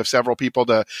 like of several people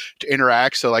to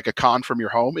interact. So like a con from your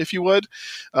home, if you would.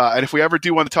 And if we ever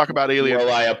do want to talk about aliens.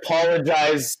 Well,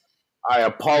 I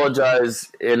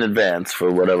apologize in advance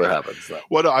for whatever happens. Though.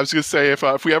 What I was going to say,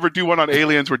 if we ever do one on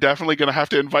aliens, we're definitely going to have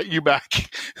to invite you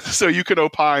back so you can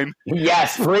opine.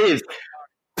 Yes, please.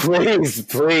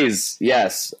 Please.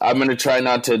 Yes. I'm going to try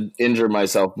not to injure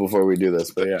myself before we do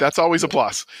this, but yeah. That's always a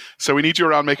plus. So we need you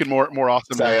around making more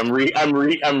awesome. Sorry,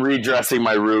 I'm redressing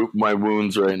my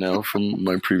wounds right now from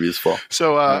my previous fall.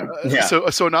 So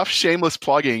so enough shameless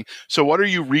plugging. So what are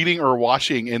you reading or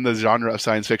watching in the genre of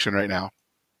science fiction right now?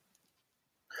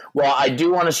 Well, I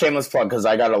do want a shameless plug because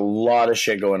I got a lot of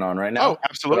shit going on right now. Oh,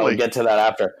 absolutely. But I'll get to that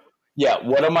after. Yeah,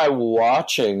 what am I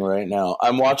watching right now?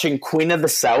 I'm watching Queen of the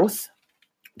South.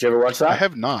 Did you ever watch that? I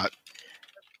have not.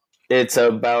 It's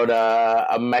about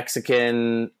a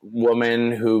Mexican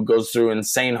woman who goes through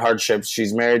insane hardships.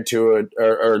 She's married to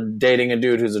or dating a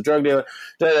dude who's a drug dealer.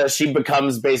 She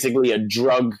becomes basically a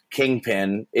drug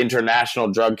kingpin,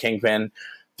 international drug kingpin,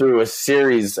 through a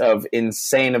series of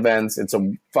insane events. It's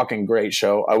a fucking great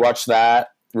show. I watch that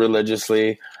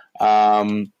religiously.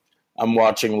 I'm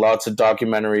watching lots of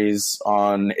documentaries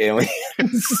on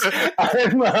aliens. I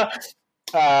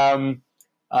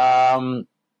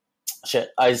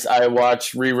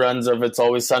watch reruns of It's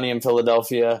Always Sunny in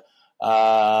Philadelphia.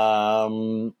 What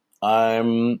am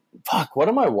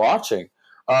I watching?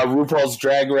 RuPaul's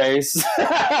Drag Race.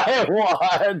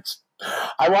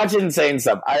 I watch insane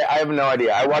stuff. I have no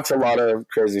idea. I watch a lot of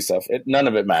crazy stuff. None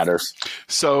of it matters.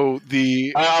 So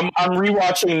I'm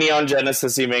rewatching Neon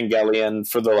Genesis Evangelion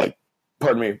for the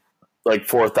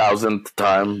 4,000th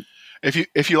time.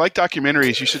 If you like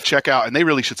documentaries, you should check out, and they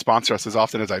really should sponsor us as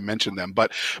often as I mention them.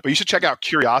 But you should check out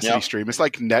Curiosity Stream. It's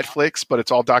like Netflix, but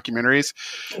it's all documentaries.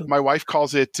 My wife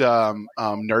calls it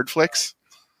Nerdflix.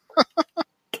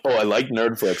 Oh, I like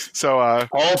Nerdflix. So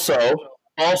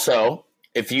also,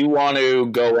 if you want to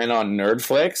go in on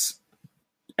Nerdflix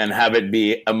and have it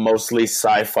be a mostly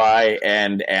sci-fi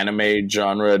and anime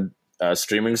genre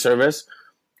streaming service,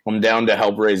 I'm down to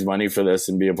help raise money for this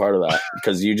and be a part of that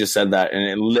because you just said that and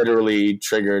it literally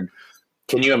triggered.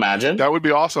 Can you imagine? That would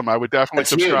be awesome. I would definitely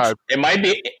subscribe.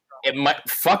 Huge. It might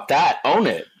fuck that. Own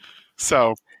it.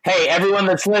 So, hey, everyone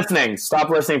that's listening, stop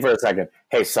listening for a second.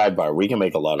 Hey, sidebar, we can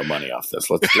make a lot of money off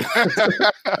this. Let's do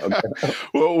it. Okay.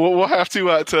 We'll have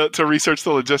to research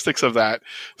the logistics of that.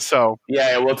 So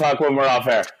yeah, we'll talk when we're off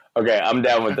air. Okay, I'm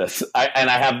down with this. I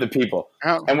have the people.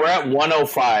 And we're at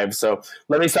 105, so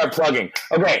let me start plugging.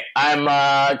 Okay,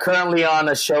 I'm currently on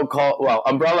a show called,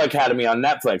 Umbrella Academy on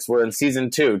Netflix. We're in season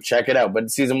 2. Check it out.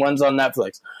 But season 1's on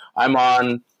Netflix. I'm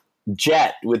on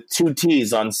Jet with 2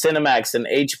 T's on Cinemax and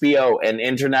HBO and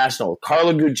International.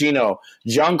 Carla Gugino,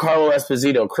 Giancarlo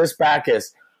Esposito, Chris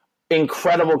Backus.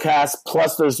 Incredible cast.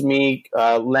 Plus there's me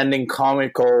lending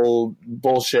comical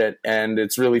bullshit, and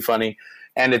it's really funny.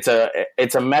 And it's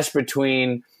a mesh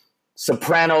between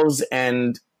Sopranos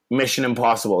and Mission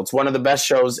Impossible. It's one of the best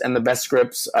shows and the best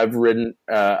scripts I've written.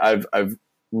 I've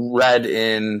read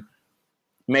in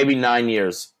maybe 9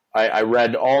 years. I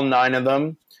read all 9 of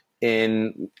them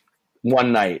in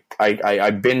one night.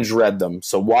 I binge read them.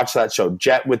 So watch that show,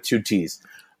 Jet with 2 T's.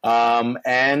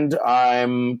 And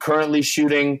I'm currently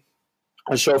shooting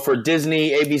a show for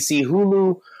Disney, ABC,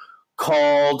 Hulu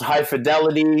called High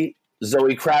Fidelity.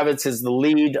 Zoe Kravitz is the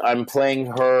lead. I'm playing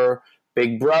her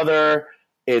big brother.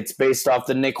 It's based off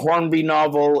the Nick Hornby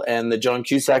novel and the John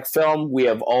Cusack film. We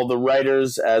have all the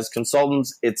writers as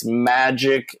consultants. It's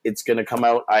magic. It's going to come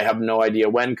out. I have no idea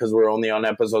when because we're only on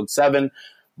episode 7.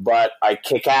 But I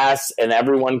kick ass and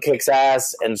everyone kicks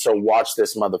ass. And so watch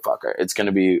this motherfucker. It's going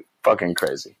to be fucking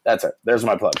crazy. That's it. There's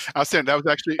my plug. Outstanding. That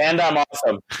was actually... And I'm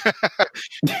awesome.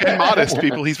 And modest,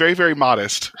 people. He's very, very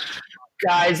modest.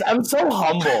 Guys, I'm so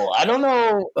humble. I don't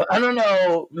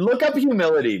know. Look up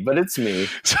humility, but it's me.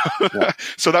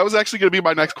 So that was actually going to be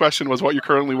my next question was what you're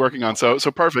currently working on. So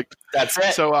perfect. That's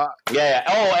it. So yeah.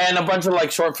 Oh, and a bunch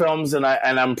of short films, and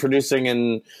I'm producing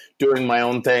and doing my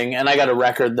own thing, and I got a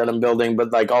record that I'm building,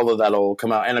 but all of that'll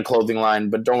come out, and a clothing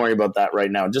line. But don't worry about that right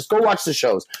now. Just go watch the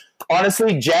shows.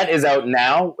 Honestly, Jet is out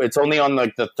now. It's only on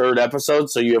the 3rd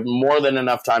episode, so you have more than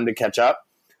enough time to catch up.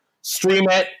 Stream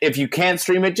it. If you can't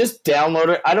stream it, just download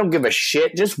it. I don't give a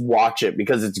shit. Just watch it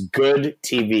because it's good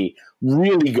TV.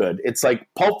 Really good. It's like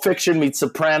Pulp Fiction meets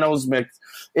Sopranos mixed.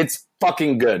 It's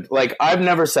fucking good. Like, I've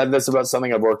never said this about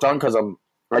something I've worked on because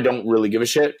I don't really give a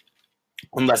shit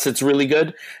unless it's really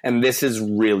good. And this is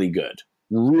really good.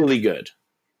 Really good.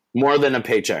 More than a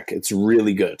paycheck. It's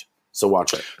really good. So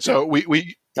watch it. So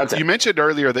That's it. you mentioned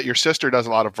earlier that your sister does a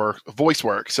lot of voice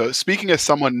work. So speaking as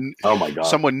someone, Oh my God.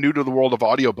 someone new to the world of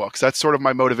audiobooks, that's sort of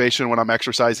my motivation when I'm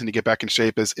exercising to get back in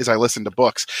shape is I listen to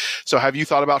books. So have you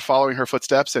thought about following her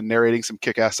footsteps and narrating some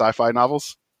kick-ass sci-fi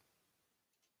novels?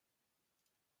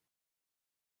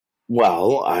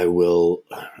 Well, I will,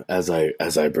 as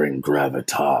I bring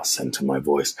gravitas into my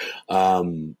voice.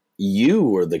 You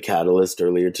were the catalyst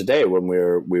earlier today when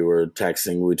we were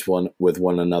texting with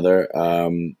one another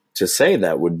to say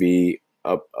that would be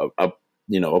a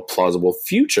plausible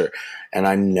future, and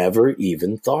I never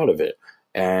even thought of it.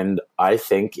 And I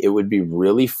think it would be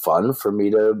really fun for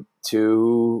me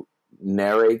to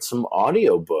narrate some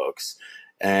audiobooks.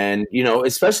 And,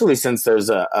 especially since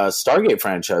there's a Stargate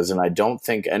franchise, and I don't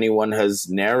think anyone has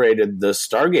narrated the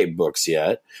Stargate books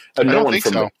yet. No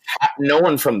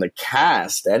one from the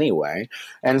cast, anyway.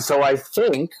 And so I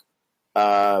think,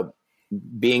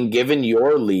 being given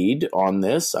your lead on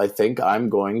this, I think I'm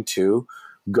going to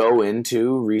go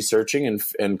into researching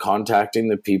and contacting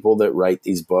the people that write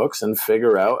these books and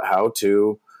figure out how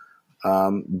to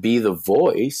be the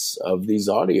voice of these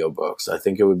audiobooks. I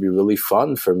think it would be really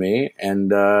fun for me,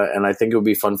 and I think it would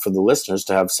be fun for the listeners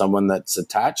to have someone that's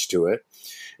attached to it,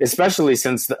 especially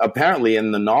since apparently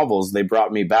in the novels they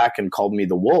brought me back and called me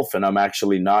the wolf, and I'm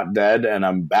actually not dead and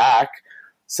I'm back.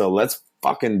 So let's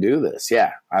fucking do this.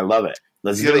 Yeah, I love it.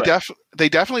 Let's do it. They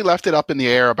definitely left it up in the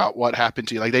air about what happened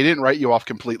to you. Like, they didn't write you off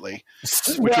completely,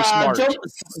 which was smart.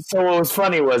 So what was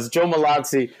funny was Joe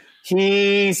Malazzi.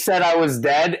 He said I was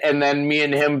dead, and then me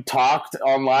and him talked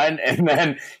online, and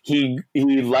then he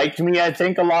liked me, I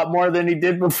think, a lot more than he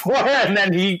did before, and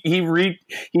then he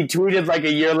tweeted like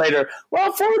a year later,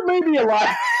 well, Ford may be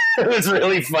alive. It was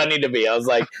really funny to me. I was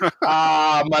like,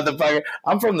 motherfucker,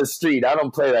 I'm from the street. I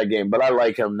don't play that game, but I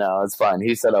like him now. It's fine.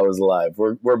 He said I was alive.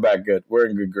 We're back good. We're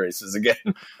in good graces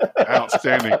again.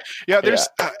 Outstanding. Yeah, there's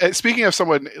speaking of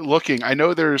someone looking, I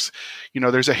know there's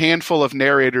a handful of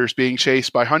narrators being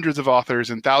chased by hundreds of authors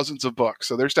and thousands of books.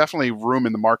 So there's definitely room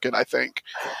in the market, I think.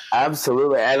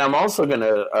 Absolutely. And I'm also going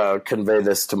to convey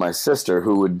this to my sister,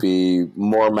 who would be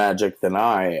more magic than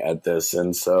I at this.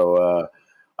 And so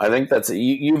I think that's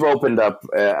you've opened up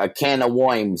a can of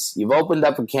worms. You've opened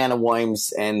up a can of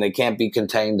worms, and they can't be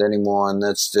contained anymore. And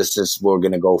that's just we're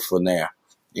going to go from there.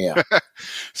 Yeah.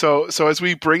 So as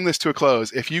we bring this to a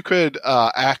close, if you could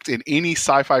act in any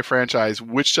sci-fi franchise,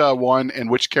 which one and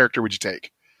which character would you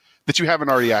take that you haven't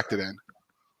already acted in?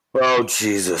 Oh,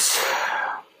 Jesus.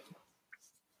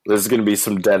 There's going to be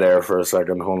some dead air for a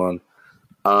second. Hold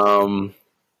on.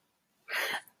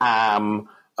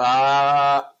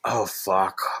 Oh,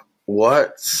 fuck.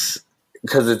 What?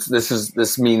 Because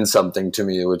this means something to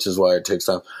me, which is why it takes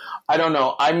time. I don't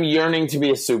know. I'm yearning to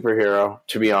be a superhero,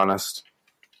 to be honest.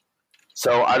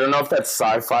 So I don't know if that's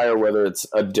sci-fi or whether it's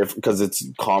a different, because it's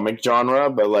comic genre,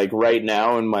 but like right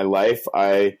now in my life,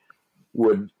 I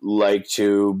would like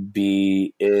to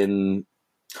be in,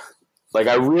 like,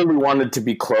 I really wanted to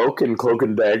be Cloak in Cloak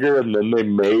and Dagger, and then they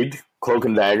made Cloak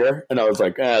and Dagger, and I was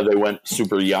like, they went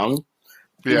super young.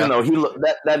 Yeah. Even though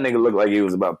that nigga looked like he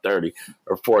was about 30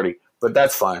 or 40, but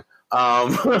that's fine.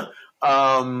 Yeah,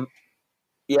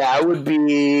 I would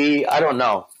be, I don't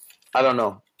know.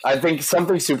 I think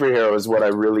something superhero is what I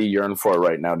really yearn for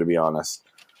right now, to be honest.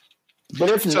 But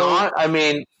if not, I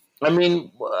mean,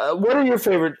 what are your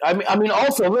favorite? I mean,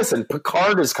 also listen,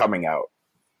 Picard is coming out.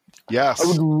 Yes, I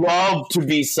would love to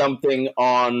be something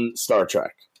on Star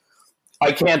Trek.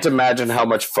 I can't imagine how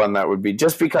much fun that would be,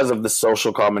 just because of the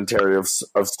social commentary of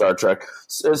Star Trek.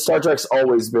 Star Trek's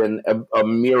always been a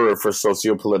mirror for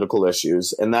socio-political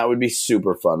issues, and that would be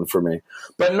super fun for me.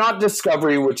 But not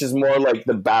Discovery, which is more like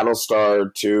the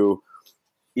Battlestar to,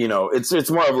 it's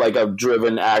more of like a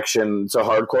driven action. It's a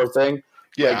hardcore thing.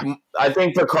 Yeah. Like, I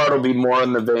think Picard will be more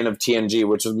in the vein of TNG,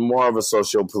 which is more of a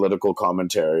socio-political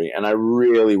commentary, and I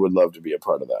really would love to be a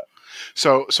part of that.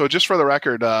 So just for the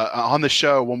record, on the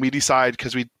show, when we decide,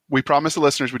 because we promised the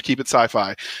listeners we'd keep it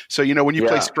sci-fi. So, when you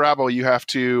play Scrabble, you have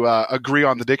to agree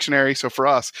on the dictionary. So for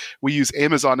us, we use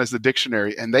Amazon as the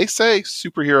dictionary, and they say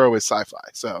superhero is sci-fi.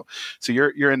 So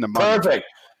you're in the money. Perfect.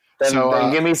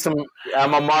 Then give me some.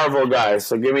 I'm a Marvel guy,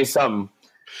 so give me something.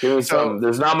 Give me some.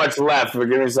 There's not much left, but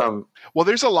give me some. Well,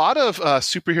 there's a lot of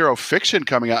superhero fiction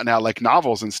coming out now, like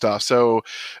novels and stuff. So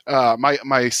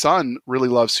my son really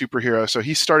loves superheroes, so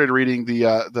he started reading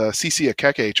the C.C.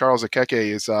 Akeke. Charles Akeke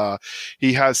is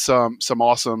he has some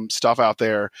awesome stuff out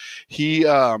there. He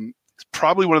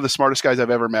probably one of the smartest guys I've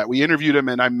ever met. We interviewed him,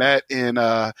 and I met him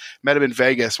in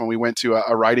Vegas when we went to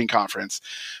a writing conference.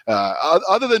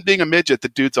 Other than being a midget, the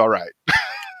dude's all right.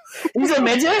 He's a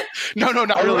midget? No,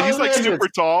 not really. He's like super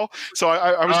tall. So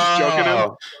I was just joking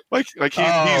him. Like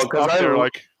he's up there.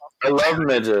 Like I love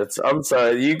midgets. I'm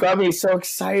sorry, you got me so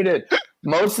excited.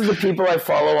 Most of the people I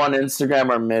follow on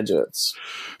Instagram are midgets.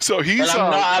 So he's.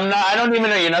 I'm not. I don't even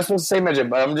know. You're not supposed to say midget,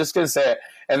 but I'm just gonna say it.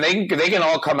 And they can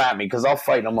all come at me because I'll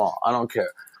fight them all. I don't care.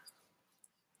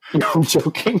 No, I'm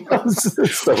joking.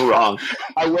 It's so wrong.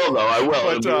 I will, though. I will.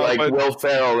 It'll be like Will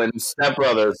Ferrell and Step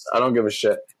Brothers. I don't give a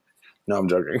shit. No, I'm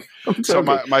joking. So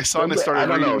my son has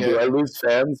started reading it. Do I lose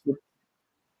fans?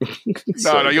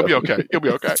 No, you'll be okay. You'll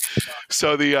be okay.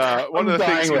 So the one of the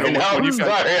things when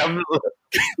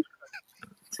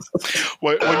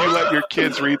you let your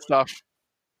kids read stuff.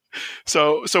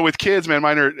 So with kids, man,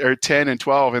 mine are 10 and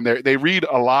 12, and they read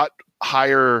a lot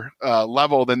higher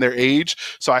level than their age.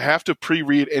 So I have to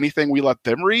pre-read anything we let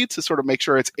them read to sort of make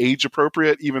sure it's age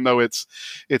appropriate, even though it's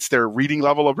their reading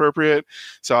level appropriate.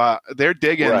 So they're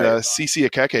digging the C.C.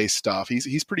 Akeke stuff.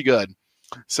 He's pretty good.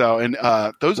 So and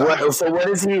those. So what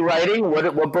is he writing?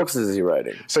 What books is he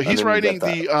writing? So he's writing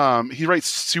he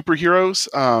writes superheroes.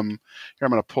 Here I'm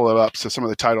going to pull it up. So some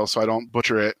of the titles, so I don't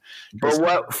butcher it. For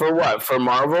what? For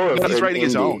Marvel? No, he's writing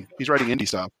his own. He's writing indie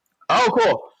stuff.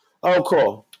 Oh,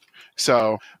 cool.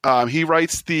 So he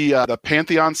writes the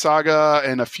Pantheon saga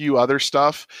and a few other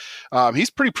stuff. He's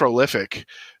pretty prolific.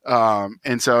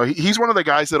 And so he's one of the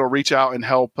guys that'll reach out and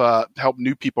help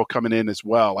new people coming in as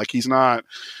well. Like he's not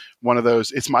one of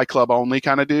those it's my club only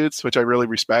kind of dudes, which I really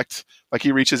respect. Like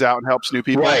he reaches out and helps new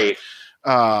people. Right.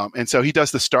 And so he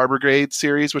does the Star Brigade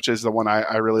series, which is the one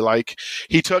I really like.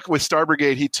 He took with Star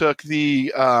Brigade, he took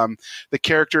the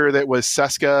character that was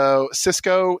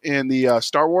Cisco in the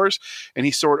Star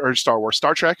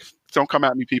Trek. Don't come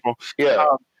at me, people. Yeah.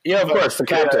 Yeah, of course, the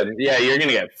captain. Yeah, you're going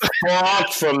to get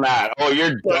fucked from that. Oh,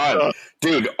 you're done.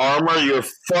 Dude, armor your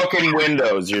fucking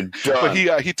windows. You're done. But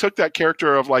he took that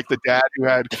character of like the dad who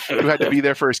had to be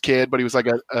there for his kid, but he was like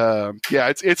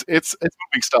it's moving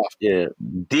stuff. Yeah.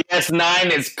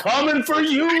 DS9 is coming for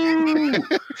you.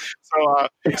 So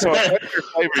if that's your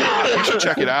favorite, you should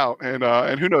check it out.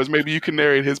 And who knows, maybe you can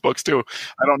narrate his books too.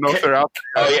 I don't know if they're out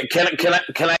there. Oh yeah,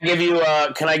 can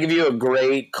I give you a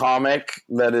great comic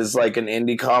that is like an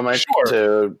indie comic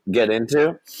to get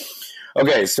into?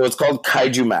 Okay, so it's called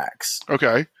Kaiju Max.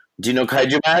 Okay. Do you know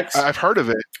Kaiju Max? I've heard of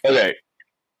it. Okay.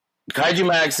 Kaiju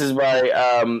Max is by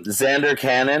Xander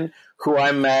Cannon, who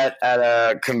I met at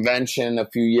a convention a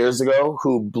few years ago,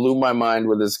 who blew my mind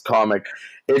with his comic.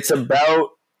 It's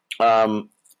about the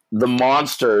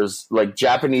monsters, like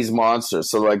Japanese monsters.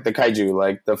 So like the kaiju,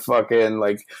 like the fucking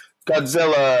like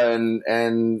Godzilla and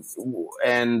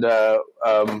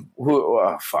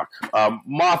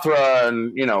Mothra,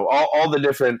 and you know all the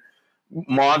different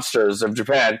monsters of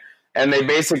Japan, and they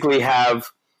basically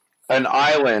have an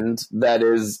island that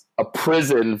is a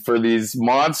prison for these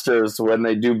monsters when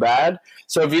they do bad.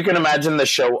 So if you can imagine the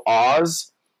show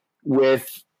Oz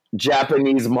with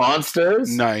Japanese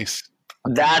monsters, nice.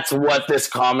 That's what this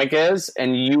comic is,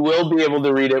 and you will be able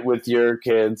to read it with your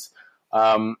kids.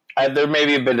 There may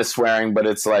be a bit of swearing, but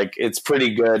it's like it's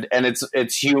pretty good, and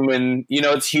it's human. You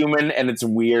know, it's human, and it's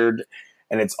weird,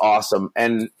 and it's awesome.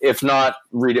 And if not,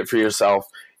 read it for yourself.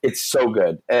 It's so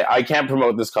good. I can't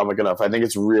promote this comic enough. I think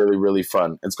it's really, really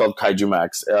fun. It's called Kaiju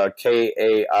Max,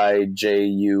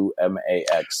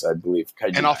 Kaijumax, I believe.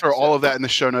 Kaiju and I'll throw all of that in the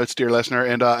show notes, dear listener.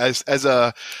 And as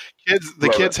a kids, the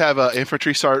kids have a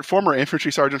former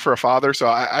infantry sergeant for a father, so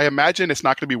I imagine it's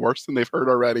not going to be worse than they've heard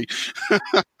already.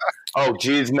 Oh,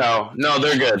 geez, no,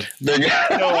 they're good. They're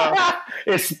good.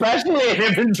 Especially an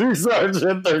infantry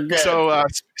sergeant, they're good. So,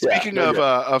 speaking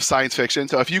of science fiction,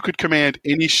 so if you could command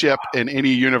any ship in any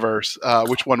universe,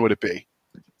 which one would it be?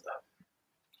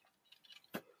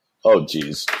 Oh,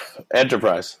 geez,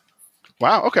 Enterprise.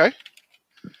 Wow. Okay.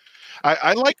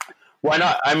 I like. Why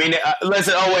not? I mean,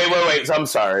 listen. Oh, wait. I'm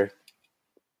sorry.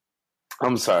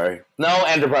 No,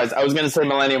 Enterprise. I was going to say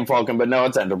Millennium Falcon, but no,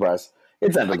 it's Enterprise.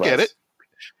 It's Enterprise. I get it.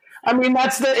 I mean,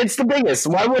 it's the biggest.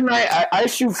 Why wouldn't I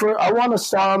want to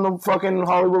star on the fucking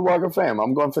Hollywood Walk of Fame.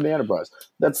 I'm going for the Enterprise.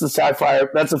 That's the sci-fi.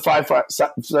 That's a sci-fi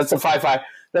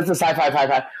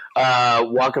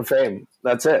Walk of Fame.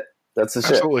 That's it. That's the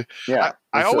shit. Absolutely. Yeah.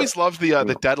 I always loved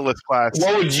the Daedalus class.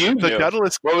 What would you do? The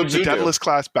Daedalus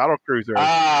class battle cruiser.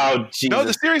 Oh, Jesus. No,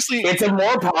 seriously. It's a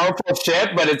more powerful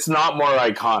ship, but it's not more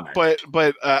iconic.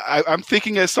 But I'm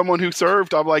thinking as someone who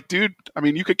served, I'm like, dude, I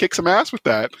mean, you could kick some ass with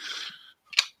that.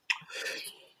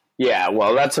 Yeah,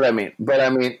 well, that's what I mean. But I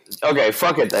mean, okay,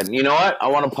 fuck it then. You know what? I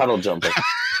want a puddle jumper.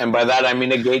 And by that, I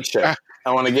mean a gate ship.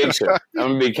 I want a gate ship. I'm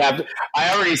going to be captain.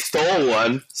 I already stole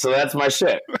one, so that's my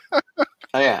ship.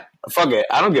 Oh, yeah. Fuck it.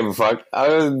 I don't give a fuck.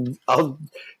 I'll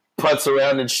putz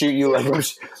around and shoot you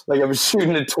like I'm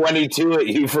shooting a 22 at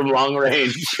you from long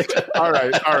range. All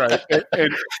right.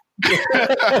 And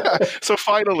so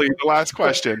finally, the last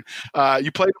question.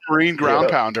 You played a Marine ground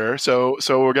pounder, so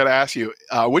we're going to ask you,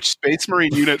 which Space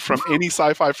Marine unit from any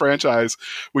sci-fi franchise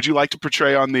would you like to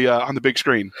portray on the big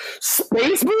screen?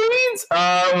 Space Marines?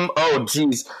 Oh,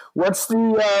 geez. What's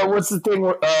the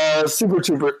thing? Super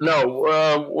Trooper?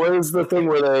 No. What is the thing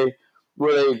where they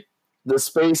the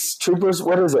Space Troopers?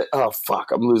 What is it? Oh,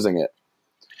 fuck! I'm losing it.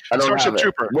 I don't Starship have it.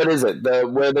 Trooper. What is it?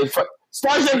 Where they fight?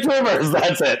 Starship Troopers.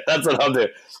 That's it. That's what I'll do.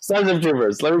 Starship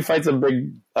Troopers. Let me fight some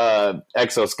big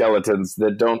exoskeletons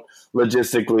that don't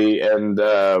logistically and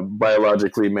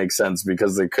biologically make sense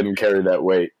because they couldn't carry that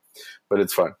weight. But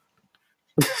it's fun.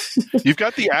 You've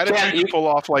got the attitude to pull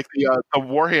off like the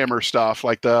Warhammer stuff,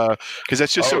 like because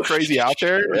that's just so crazy out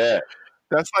there. Yeah.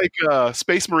 That's like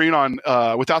Space Marine on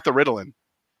without the Ritalin.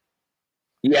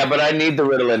 Yeah, but I need the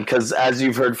Ritalin because, as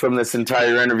you've heard from this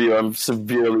entire interview, I'm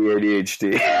severely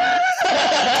ADHD.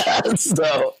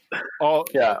 So, all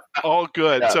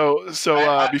good. Yeah. So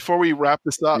before we wrap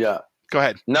this up, go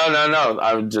ahead. No.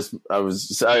 I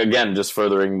was again just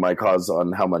furthering my cause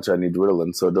on how much I need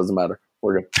Ritalin, so it doesn't matter.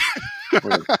 We're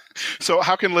good. So,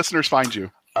 how can listeners find you?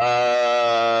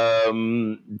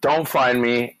 Don't find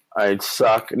me. I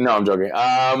suck. No, I'm joking.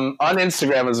 On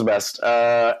Instagram is the best.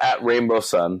 At Rainbow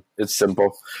Sun. It's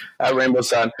simple. At Rainbow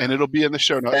Sun. And it'll be in the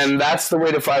show notes. And that's the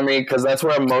way to find me because that's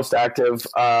where I'm most active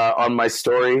on my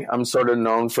story. I'm sort of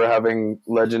known for having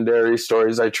legendary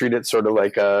stories. I treat it sort of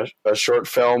like a short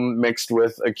film mixed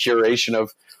with a curation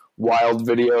of wild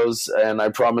videos, and I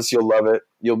promise you'll love it.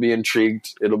 You'll be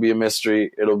intrigued. It'll be a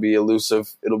mystery. It'll be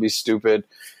elusive. It'll be stupid.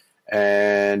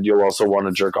 And you'll also want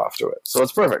to jerk off to it. So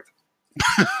it's perfect.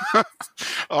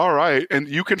 All right. And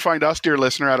you can find us, dear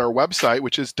listener, at our website,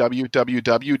 which is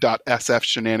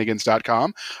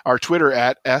www.sfshenanigans.com, our Twitter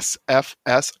at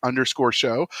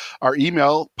SFS_show, our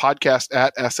email podcast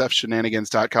at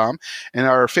sfshenanigans.com, and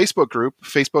our Facebook group,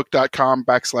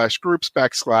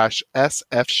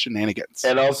 facebook.com/groups/sfshenanigans.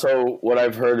 And also what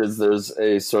I've heard is there's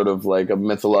a sort of like a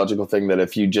mythological thing that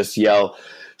if you just yell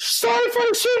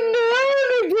sci-fi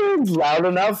shenanigans loud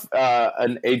enough,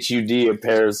 an HUD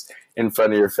appears in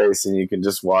front of your face and you can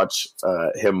just watch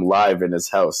him live in his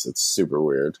house. It's super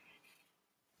weird.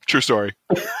 True story.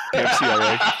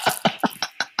 MCRA.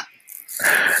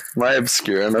 Am I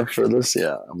obscure enough for this?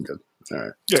 Yeah, I'm good. All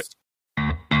right. Yeah.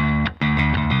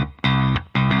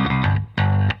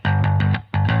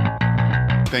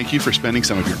 Thank you for spending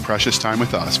some of your precious time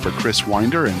with us. For Chris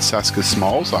Winder and Seska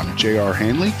Smalls, I'm J.R.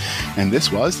 Hanley, and this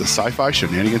was the Sci-Fi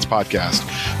Shenanigans Podcast.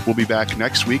 We'll be back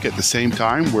next week at the same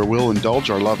time where we'll indulge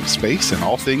our love of space and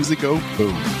all things that go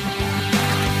boom.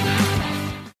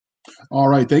 All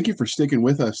right. Thank you for sticking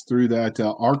with us through that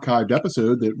archived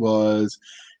episode that was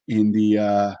in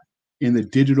the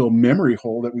digital memory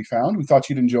hole that we found. We thought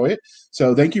you'd enjoy it.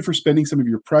 So thank you for spending some of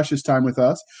your precious time with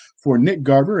us. For Nick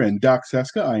Garver and Doc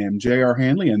Seska, I am J.R.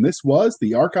 Hanley, and this was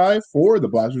the archive for the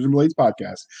Blasters and Blades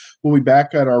podcast. We'll be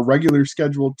back at our regular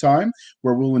scheduled time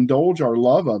where we'll indulge our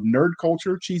love of nerd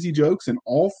culture, cheesy jokes, and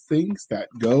all things that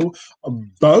go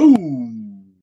boom.